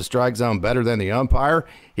he knows the strike zone better than the umpire.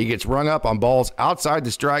 He gets rung up on balls outside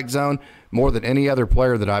the strike zone more than any other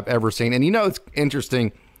player that I've ever seen. And you know, it's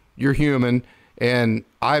interesting. You're human, and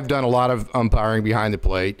I've done a lot of umpiring behind the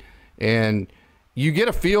plate, and you get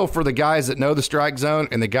a feel for the guys that know the strike zone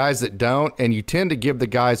and the guys that don't, and you tend to give the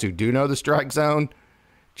guys who do know the strike zone,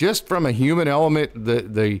 just from a human element,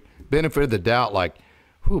 the benefit of the doubt, like,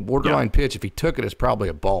 borderline pitch, if he took it, it's probably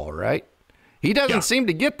a ball, right? He doesn't seem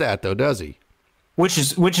to get that, though, does he? Which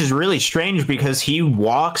is really strange because he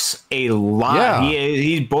walks a lot. Yeah.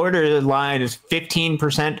 He's borderline is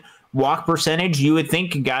 15% walk percentage. You would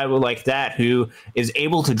think a guy like that who is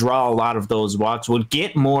able to draw a lot of those walks would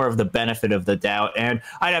get more of the benefit of the doubt. And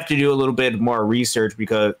I'd have to do a little bit more research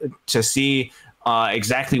to see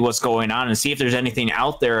exactly what's going on and see if there's anything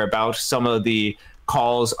out there about some of the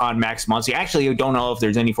calls on Max Muncy. Actually, I don't know if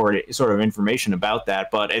there's any sort of information about that,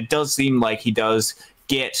 but it does seem like he does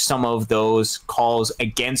get some of those calls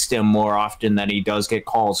against him more often than he does get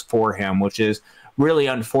calls for him, which is really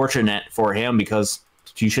unfortunate for him because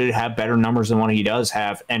you should have better numbers than what he does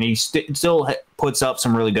have, and he still puts up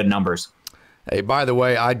some really good numbers. Hey, by the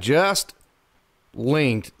way, I just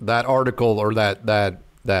linked that article or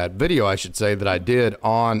that video, I should say, that I did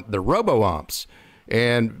on the robo-umps.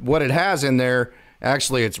 And what it has in there,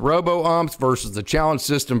 actually, it's robo-umps versus the challenge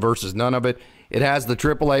system versus none of it. It has the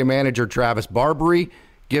AAA manager, Travis Barbary,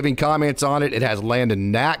 giving comments on it. It has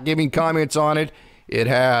Landon Knack giving comments on it. It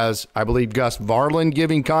has, I believe, Gus Varlin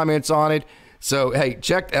giving comments on it. So, hey,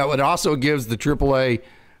 check out. It also gives the AAA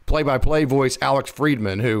play-by-play voice, Alex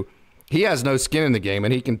Friedman, who he has no skin in the game,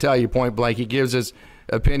 and he can tell you point blank. He gives his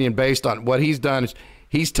opinion based on what he's done.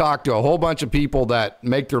 He's talked to a whole bunch of people that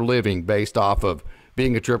make their living based off of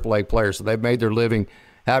being a AAA player. So they've made their living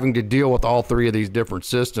having to deal with all three of these different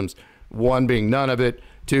systems, one being none of it,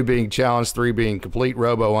 two being challenge, three being complete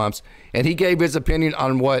robo-umps. And he gave his opinion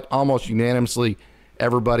on what almost unanimously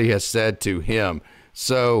everybody has said to him.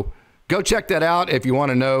 So go check that out if you want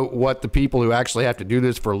to know what the people who actually have to do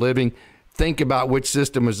this for a living think about which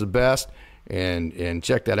system is the best, and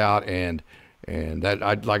check that out. And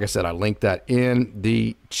that, like I said, I linked that in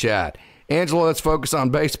the chat. Angela, let's focus on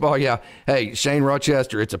baseball. Yeah. Hey, Shane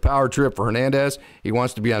Rochester, it's a power trip for Hernandez. He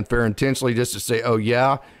wants to be unfair intentionally just to say, oh,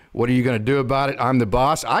 yeah, what are you going to do about it? I'm the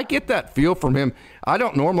boss. I get that feel from him. I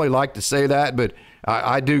don't normally like to say that, but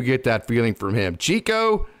I do get that feeling from him.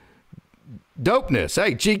 Chico Dopeness.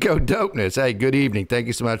 Hey, Chico Dopeness. Hey, good evening. Thank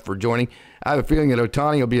you so much for joining. I have a feeling that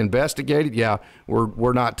Ohtani will be investigated. Yeah,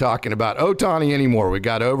 we're not talking about Ohtani anymore. We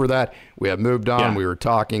got over that. We have moved on. Yeah. We were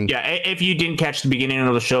talking. Yeah, if you didn't catch the beginning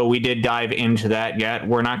of the show, we did dive into that yet.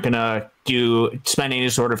 We're not going to spend any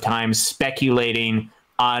sort of time speculating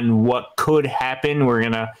on what could happen.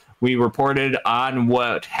 We reported on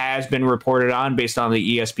what has been reported on based on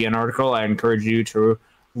the ESPN article. I encourage you to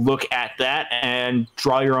look at that and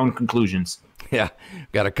draw your own conclusions. Yeah,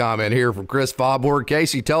 got a comment here from Chris Faubourg.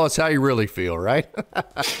 Casey, tell us how you really feel, right?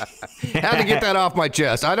 Had to get that off my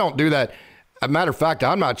chest. I don't do that. As a matter of fact,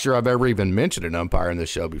 I'm not sure I've ever even mentioned an umpire in this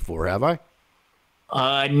show before, have I?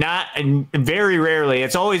 Not very rarely.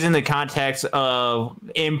 It's always in the context of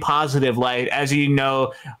in positive light. As you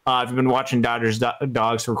know, I've been watching Dodgers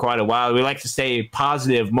dogs for quite a while. We like to stay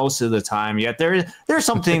positive most of the time. Yet there are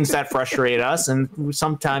some things that frustrate us, and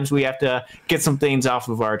sometimes we have to get some things off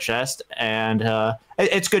of our chest. And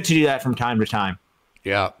it's good to do that from time to time.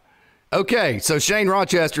 Yeah. Okay. So Shane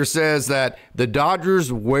Rochester says that the Dodgers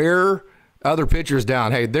wear other pitchers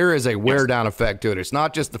down. Hey, there is a wear down effect to it. It's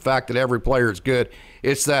not just the fact that every player is good.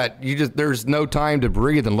 It's that there's no time to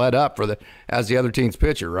breathe and let up as the other team's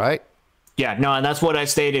pitcher, right? Yeah, no, and that's what I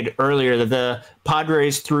stated earlier, that the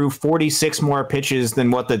Padres threw 46 more pitches than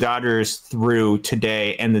what the Dodgers threw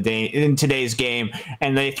today in today's game,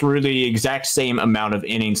 and they threw the exact same amount of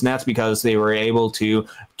innings, and that's because they were able to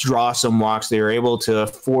draw some walks. They were able to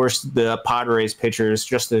force the Padres pitchers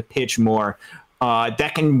just to pitch more.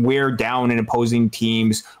 That can wear down an opposing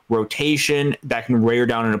team's rotation. That can wear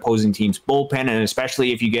down an opposing team's bullpen. And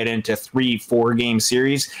especially if you get into 3-4 game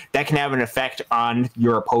series, that can have an effect on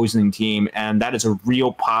your opposing team. And that is a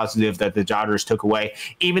real positive that the Dodgers took away.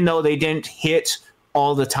 Even though they didn't hit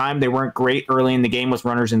all the time, they weren't great early in the game with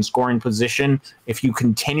runners in scoring position. If you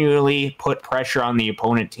continually put pressure on the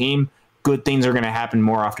opponent team, good things are going to happen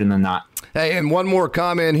more often than not. Hey, and one more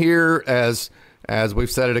comment here as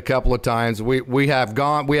we've said it a couple of times, we have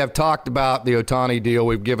talked about the Ohtani deal.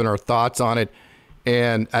 We've given our thoughts on it.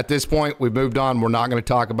 And at this point, we've moved on. We're not going to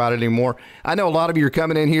talk about it anymore. I know a lot of you are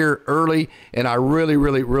coming in here early, and I really,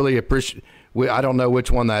 really, really appreciate I don't know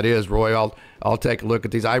which one that is, Roy. I'll take a look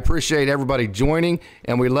at these. I appreciate everybody joining,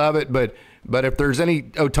 and we love it. But if there's any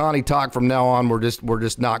Ohtani talk from now on, we're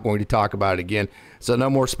just not going to talk about it again. So no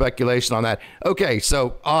more speculation on that. Okay,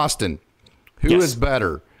 so Austin, who is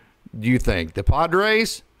better? Do you think the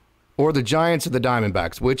Padres or the Giants or the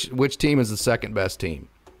Diamondbacks? Which team is the second best team?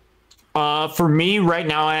 For me right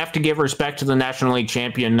now, I have to give respect to the National League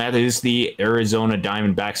champion. That is the Arizona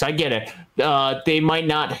Diamondbacks. I get it. They might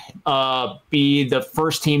not be the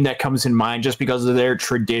first team that comes in mind just because of their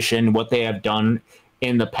tradition, what they have done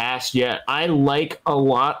in the past. Yet I like a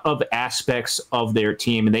lot of aspects of their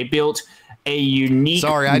team, and they built a unique.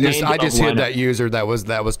 Sorry, I just hit that user that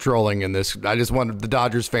was trolling in this. I just wanted the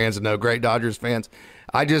Dodgers fans to know, great Dodgers fans.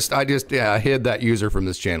 I just hid that user from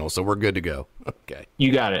this channel, so we're good to go. Okay.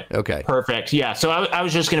 You got it. Okay. Perfect. Yeah. So I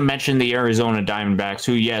was just going to mention the Arizona Diamondbacks,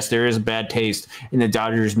 who, yes, there is a bad taste in the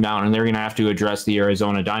Dodgers mountain, and they're going to have to address the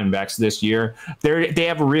Arizona Diamondbacks this year. They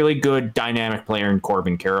have a really good dynamic player in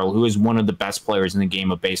Corbin Carroll, who is one of the best players in the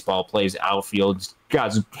game of baseball, plays outfield,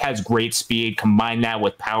 has great speed. Combine that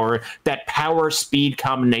with power. That power-speed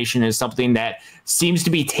combination is something that seems to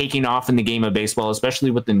be taking off in the game of baseball,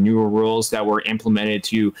 especially with the newer rules that were implemented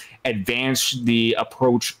to advance the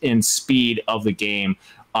approach and speed of the game.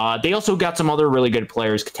 They also got some other really good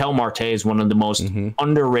players. Ketel Marte is one of the most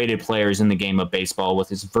underrated players in the game of baseball with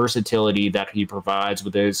his versatility that he provides,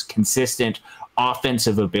 with his consistent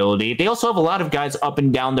offensive ability. They also have a lot of guys up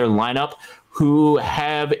and down their lineup who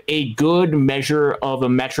have a good measure of a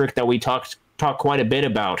metric that we talk quite a bit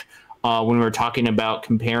about when we're talking about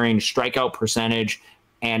comparing strikeout percentage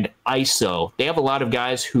and ISO. They have a lot of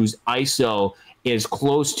guys whose ISO is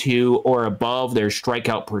close to or above their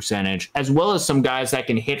strikeout percentage, as well as some guys that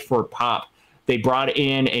can hit for pop. They brought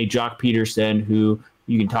in a Jock Peterson, who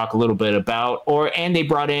you can talk a little bit about, and they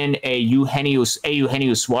brought in a Eugenio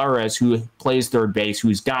Suarez, who plays third base,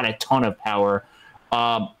 who's got a ton of power.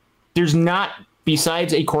 There's not,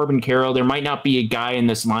 besides a Corbin Carroll, there might not be a guy in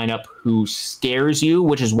this lineup who scares you,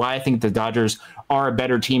 which is why I think the Dodgers are a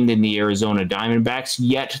better team than the Arizona Diamondbacks,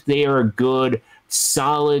 yet they are a good,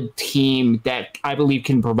 solid team that I believe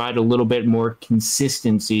can provide a little bit more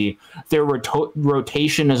consistency. Their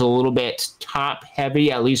rotation is a little bit top-heavy,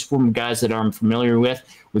 at least from guys that I'm familiar with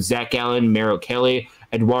Zach Gallen, Merrill Kelly,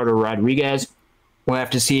 Eduardo Rodriguez. We'll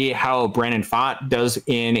have to see how Brandon Pfaadt does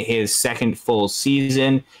in his second full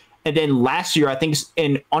season. And then last year, I think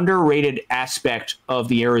an underrated aspect of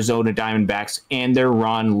the Arizona Diamondbacks and their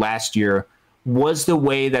run last year was the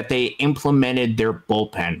way that they implemented their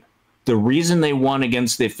bullpen. The reason they won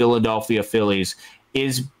against the Philadelphia Phillies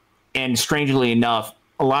is, and strangely enough,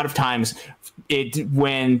 a lot of times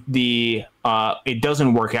when it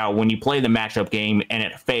doesn't work out, when you play the matchup game and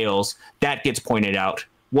it fails, that gets pointed out.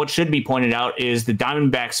 What should be pointed out is the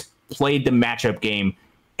Diamondbacks played the matchup game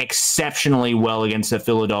exceptionally well against the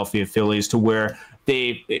Philadelphia Phillies, to where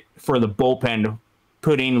for the bullpen,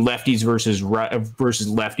 putting lefties versus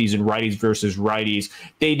lefties and righties versus righties,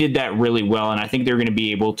 they did that really well, and I think they're going to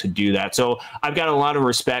be able to do that. So I've got a lot of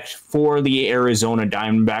respect for the Arizona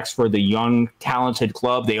Diamondbacks, for the young, talented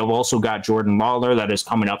club. They have also got Jordan Lawler that is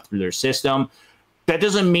coming up through their system. That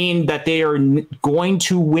doesn't mean that they are going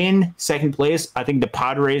to win second place. I think the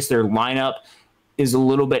Padres, their lineup is a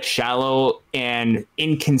little bit shallow and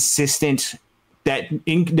inconsistent. They're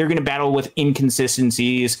going to battle with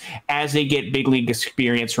inconsistencies as they get big league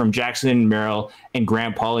experience from Jackson Merrill and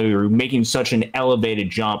Grant Pauley, who are making such an elevated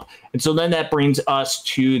jump. And so then that brings us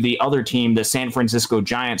to the other team, the San Francisco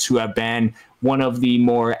Giants, who have been one of the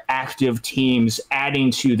more active teams adding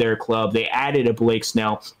to their club. They added a Blake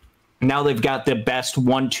Snell. Now they've got the best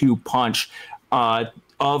 1-2 punch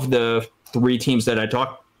of the three teams that I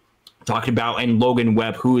talked about, and Logan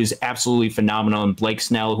Webb, who is absolutely phenomenal, and Blake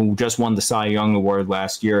Snell, who just won the Cy Young Award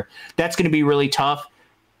last year. That's going to be really tough.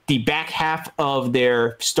 The back half of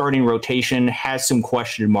their starting rotation has some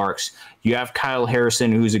question marks. You have Kyle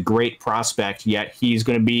Harrison, who's a great prospect, yet he's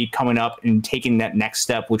going to be coming up and taking that next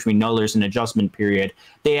step, which we know there's an adjustment period.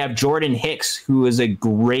 They have Jordan Hicks, who is a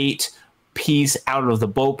great piece out of the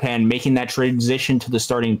bullpen, making that transition to the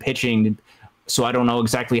starting pitching. So I don't know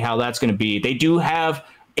exactly how that's going to be. They do have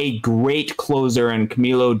a great closer in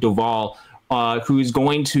Camilo Doval, who's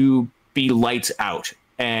going to be lights out.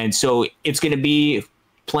 And so it's going to be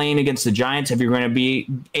playing against the Giants. If you're going to be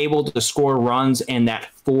able to score runs in that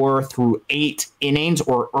 4 through 8 innings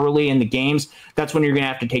or early in the games, that's when you're going to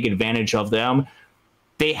have to take advantage of them.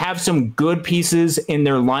 They have some good pieces in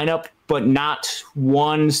their lineup, but not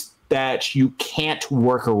ones that you can't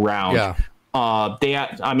work around. Yeah. They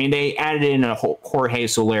added in a Jorge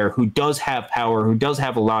Soler, who does have power, who does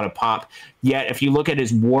have a lot of pop. Yet, if you look at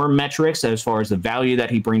his WAR metrics, as far as the value that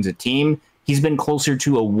he brings a team, he's been closer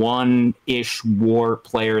to a 1-ish WAR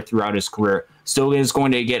player throughout his career. Still is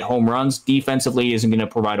going to get home runs. Defensively, isn't going to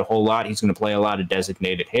provide a whole lot. He's going to play a lot of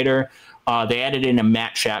designated hitter. They added in a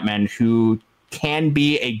Matt Chapman, who can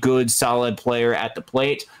be a good, solid player at the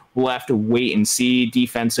plate. We'll have to wait and see.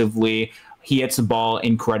 Defensively, he hits the ball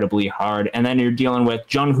incredibly hard. And then you're dealing with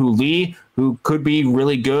Jung-Hoo Lee, who could be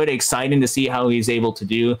really good, exciting to see how he's able to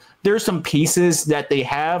do. There's some pieces that they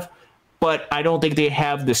have, but I don't think they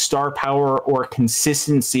have the star power or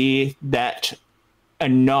consistency that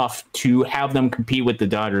enough to have them compete with the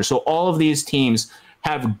Dodgers. So all of these teams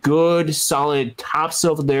have good, solid tops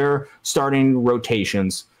of their starting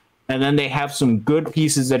rotations. And then they have some good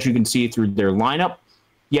pieces that you can see through their lineup.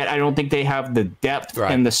 Yet I don't think they have the depth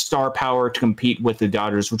and the star power to compete with the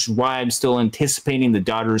Dodgers, which is why I'm still anticipating the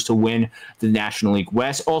Dodgers to win the National League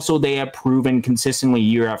West. Also, they have proven consistently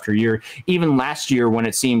year after year, even last year when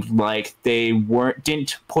it seemed like they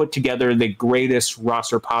didn't put together the greatest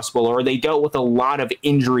roster possible, or they dealt with a lot of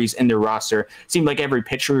injuries in their roster. It seemed like every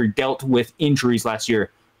pitcher dealt with injuries last year.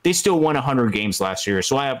 They still won 100 games last year.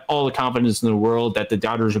 So I have all the confidence in the world that the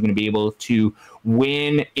Dodgers are going to be able to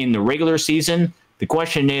win in the regular season. The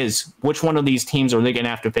question is, which one of these teams are they going to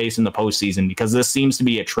have to face in the postseason? Because this seems to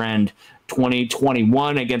be a trend.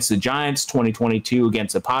 2021 against the Giants, 2022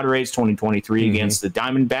 against the Padres, 2023 against the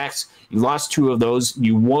Diamondbacks. You lost 2 of those.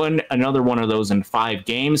 You won another one of those in 5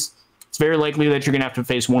 games. It's very likely that you're going to have to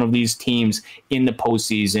face one of these teams in the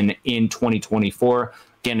postseason in 2024.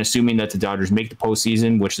 Again, assuming that the Dodgers make the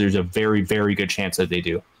postseason, which there's a very, very good chance that they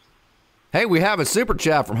do. Hey, we have a super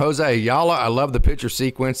chat from Jose Ayala. I love the picture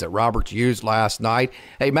sequence that Roberts used last night.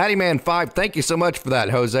 Hey, Matty Man 5, thank you so much for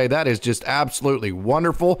that, Jose. That is just absolutely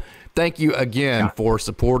wonderful. Thank you again for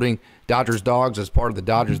supporting Dodgers Dogs as part of the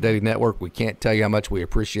Dodgers Daily Network. We can't tell you how much we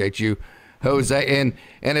appreciate you, Jose, and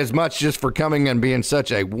as much just for coming and being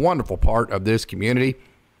such a wonderful part of this community.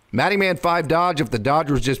 Matty Man 5 Dodge, if the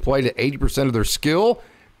Dodgers just played at 80% of their skill,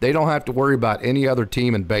 they don't have to worry about any other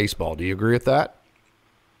team in baseball. Do you agree with that?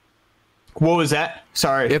 What was that?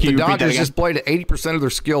 Sorry. If the Dodgers just played at 80% of their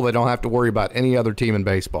skill, they don't have to worry about any other team in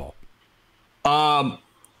baseball.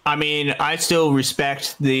 I mean, I still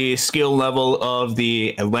respect the skill level of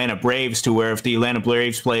the Atlanta Braves, to where if the Atlanta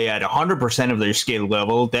Braves play at 100% of their skill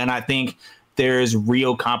level, then I think there's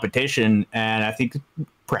real competition. And I think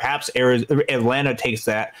perhaps Atlanta takes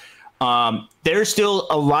that. There's still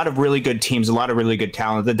a lot of really good teams, a lot of really good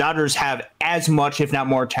talent. The Dodgers have as much, if not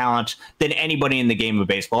more talent than anybody in the game of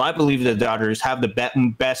baseball. I believe the Dodgers have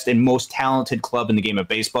the best and most talented club in the game of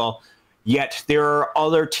baseball. Yet there are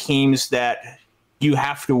other teams that you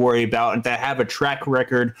have to worry about and that have a track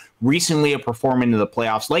record recently of performing in the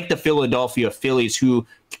playoffs, like the Philadelphia Phillies, who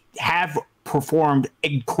have performed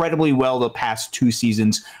incredibly well the past 2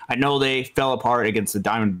 seasons. I know they fell apart against the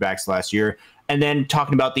Diamondbacks last year. And then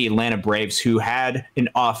talking about the Atlanta Braves, who had an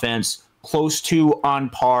offense close to on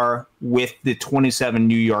par with the 27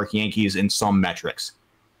 New York Yankees in some metrics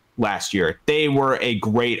last year. They were a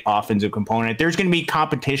great offensive component. There's going to be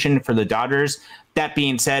competition for the Dodgers. That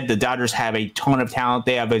being said, the Dodgers have a ton of talent.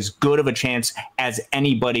 They have as good of a chance as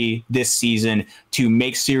anybody this season to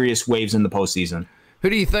make serious waves in the postseason. Who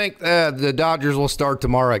do you think the Dodgers will start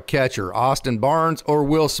tomorrow at catcher, Austin Barnes or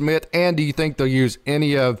Will Smith? And do you think they'll use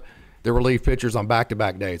any of the relief pitchers on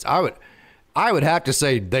back-to-back days? I would have to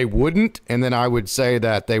say they wouldn't, and then I would say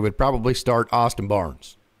that they would probably start Austin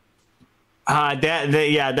Barnes.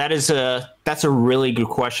 That's a really good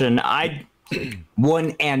question. I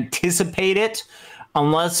wouldn't anticipate it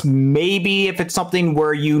unless maybe if it's something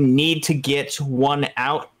where you need to get one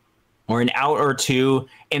out or an out or two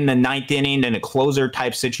in the 9th inning in a closer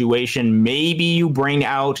type situation. Maybe you bring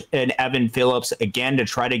out an Evan Phillips again to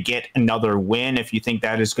try to get another win if you think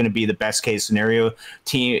that is going to be the best case scenario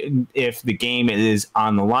team if the game is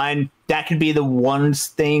on the line. That could be the one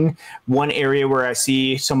area where I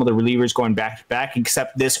see some of the relievers going back to back,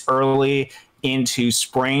 except this early into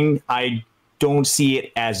spring, I don't see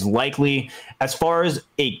it as likely. As far as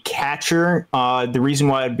a catcher, the reason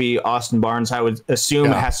why it'd be Austin Barnes, I would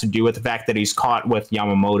assume it has to do with the fact that he's caught with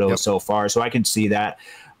Yamamoto so far. So I could see that.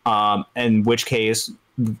 In which case,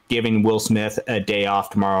 giving Will Smith a day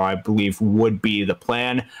off tomorrow, I believe, would be the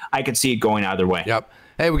plan. I could see it going either way. Yep.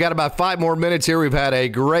 Hey, we got about 5 more minutes here. We've had a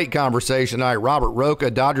great conversation tonight. Robert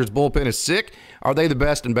Roca, Dodgers bullpen is sick. Are they the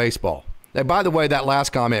best in baseball? And by the way, that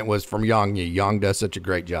last comment was from Yang Yi. Yang does such a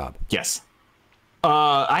great job. Yes.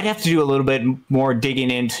 I'd have to do a little bit more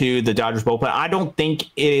digging into the Dodgers bullpen. I don't think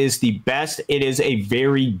it is the best. It is a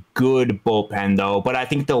very good bullpen, though. But I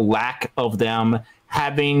think the lack of them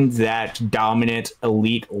having that dominant,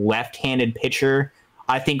 elite left-handed pitcher,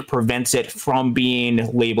 I think prevents it from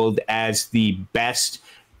being labeled as the best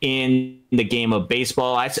in the game of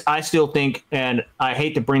baseball. I still think, and I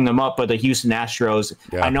hate to bring them up, but the Houston Astros,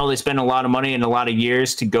 I know they spent a lot of money and a lot of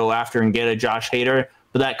years to go after and get a Josh Hader,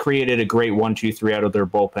 but that created a great 1-2-3 out of their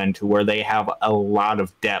bullpen to where they have a lot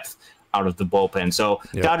of depth out of the bullpen. So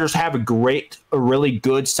Dodgers have a really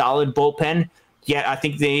good, solid bullpen, yet I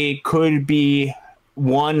think they could be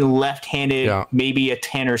one left-handed, maybe a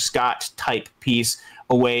Tanner Scott type piece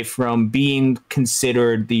away from being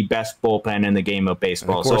considered the best bullpen in the game of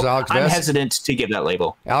baseball. Of course, so I'm hesitant to give that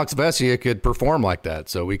label. Alex Vesia could perform like that,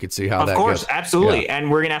 so we could see how that goes. Of course, absolutely. Yeah.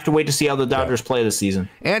 And we're going to have to wait to see how the Dodgers play this season.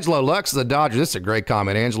 Angelo Lux is a Dodger. This is a great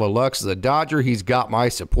comment. Angelo Lux is a Dodger. He's got my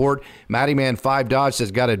support. Matty Man 5 Dodge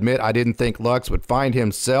says, got to admit, I didn't think Lux would find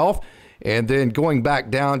himself. And then going back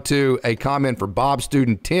down to a comment for Bob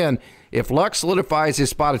Student 10, if Lux solidifies his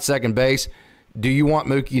spot at second base, do you want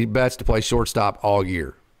Mookie Betts to play shortstop all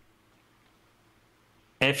year?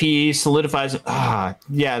 If he solidifies, I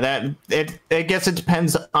guess it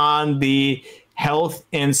depends on the health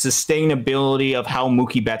and sustainability of how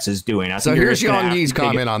Mookie Betts is doing. So here's Yang Yi's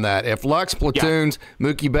comment on that. If Lux platoons,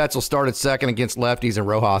 Mookie Betts will start at second against lefties and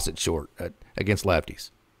Rojas at short against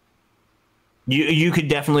lefties. You could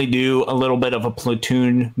definitely do a little bit of a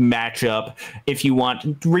platoon matchup if you want.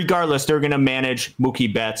 Regardless, they're going to manage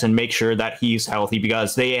Mookie Betts and make sure that he's healthy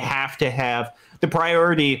because they have to have the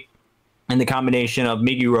priority in the combination of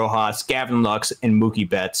Miggy Rojas, Gavin Lux, and Mookie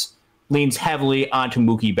Betts leans heavily onto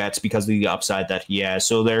Mookie Betts because of the upside that he has.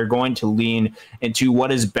 So they're going to lean into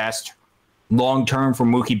what is best long-term for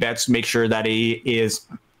Mookie Betts to make sure that he is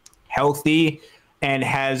healthy and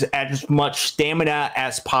has as much stamina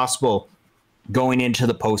as possible going into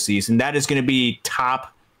the postseason. That is going to be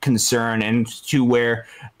top concern, and to where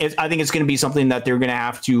I think it's going to be something that they're going to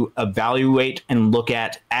have to evaluate and look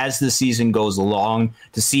at as the season goes along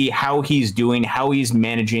to see how he's doing, how he's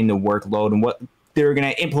managing the workload, and what they're going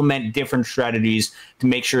to implement different strategies to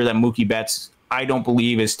make sure that Mookie Betts, I don't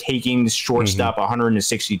believe, is taking shortstop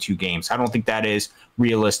 162 games. I don't think that is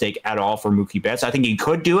realistic at all for Mookie Betts. I think he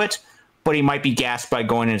could do it, but he might be gassed by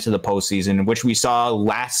going into the postseason, which we saw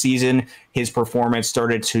last season. His performance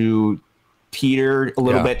started to teeter a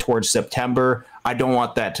little bit towards September. I don't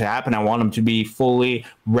want that to happen. I want him to be fully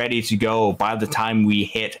ready to go by the time we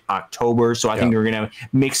hit October. So I think we're going to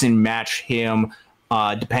mix and match him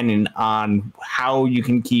depending on how you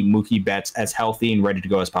can keep Mookie Betts as healthy and ready to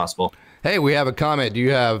go as possible. Hey, we have a comment. Do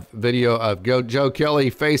you have video of Joe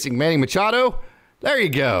Kelly facing Manny Machado? There you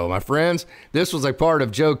go, my friends. This was a part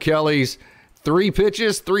of Joe Kelly's 3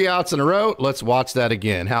 pitches, 3 outs in a row. Let's watch that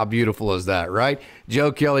again. How beautiful is that, right?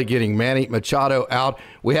 Joe Kelly getting Manny Machado out.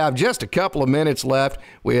 We have just a couple of minutes left.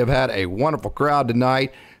 We have had a wonderful crowd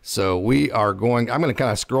tonight. So I'm going to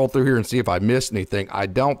kind of scroll through here and see if I missed anything. I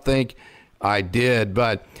don't think I did,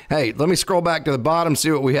 but hey, let me scroll back to the bottom,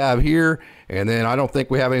 see what we have here, and then I don't think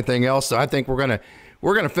we have anything else. So I think we're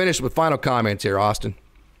gonna finish with final comments here, Austin.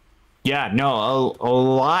 Yeah, no, a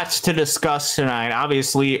lot to discuss tonight.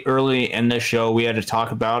 Obviously, early in the show, we had to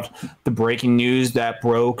talk about the breaking news that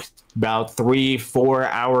broke about 3-4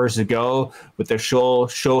 hours ago with the Shohei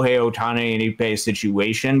Ohtani and Ippei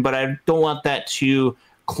situation. But I don't want that to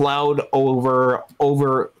cloud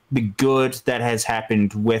over the good that has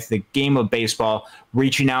happened with the game of baseball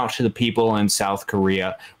reaching out to the people in South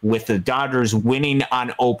Korea, with the Dodgers winning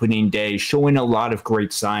on opening day, showing a lot of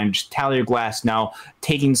great signs. Tyler Glass now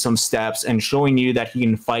taking some steps and showing you that he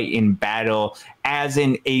can fight in battle as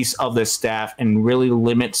an ace of the staff and really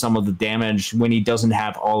limit some of the damage when he doesn't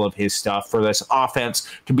have all of his stuff, for this offense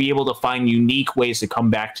to be able to find unique ways to come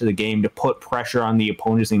back to the game, to put pressure on the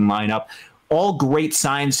opposing lineup. All great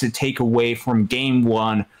signs to take away from game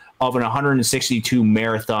one of an 162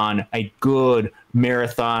 marathon, a good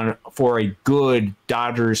marathon for a good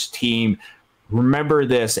Dodgers team. Remember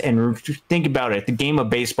this and think about it. The game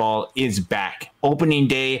of baseball is back. Opening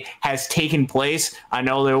day has taken place. I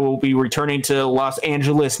know they will be returning to Los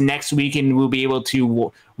Angeles next week, and we'll be able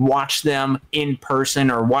to watch them in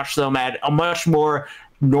person or watch them at a much more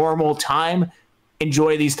normal time.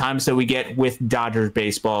 Enjoy these times that we get with Dodgers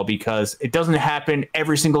baseball, because it doesn't happen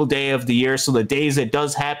every single day of the year. So the days it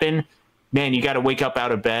does happen, man, you got to wake up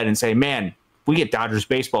out of bed and say, man, we get Dodgers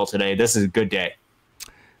baseball today. This is a good day.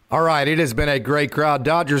 All right, it has been a great crowd.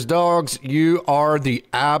 Dodgers dogs, you are the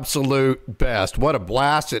absolute best. What a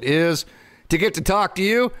blast it is to get to talk to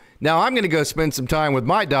you. Now I'm going to go spend some time with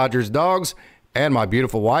my Dodgers dogs and my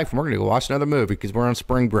beautiful wife, and we're going to go watch another movie because we're on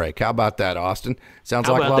spring break. How about that, Austin? Sounds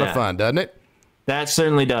like a lot of fun, doesn't it? That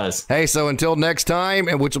certainly does. Hey, so until next time,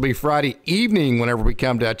 and which will be Friday evening whenever we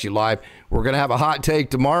come at you live, we're going to have a hot take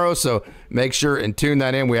tomorrow, so make sure and tune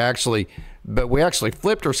that in. We actually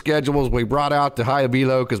flipped our schedules. We brought out the high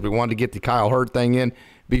velo because we wanted to get the Kyle Hurt thing in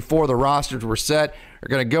before the rosters were set. We're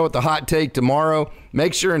going to go with the hot take tomorrow.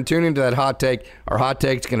 Make sure and tune into that hot take. Our hot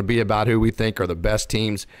take is going to be about who we think are the best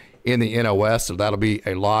teams in the NOS, so that'll be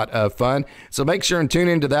a lot of fun. So make sure and tune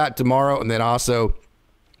into that tomorrow, and then also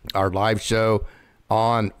our live show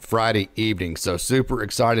on Friday evening. So super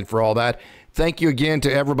excited for all that. Thank you again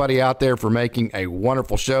to everybody out there for making a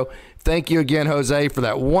wonderful show. Thank you again, Jose, for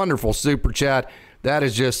that wonderful super chat. That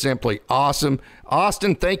is just simply awesome.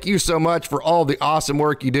 Austin, thank you so much for all the awesome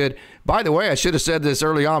work you did. By the way, I should have said this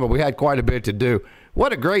early on, but we had quite a bit to do.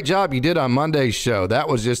 What a great job you did on Monday's show. That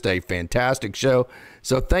was just a fantastic show.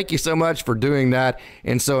 So thank you so much for doing that.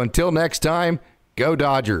 And so until next time, go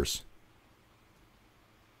Dodgers.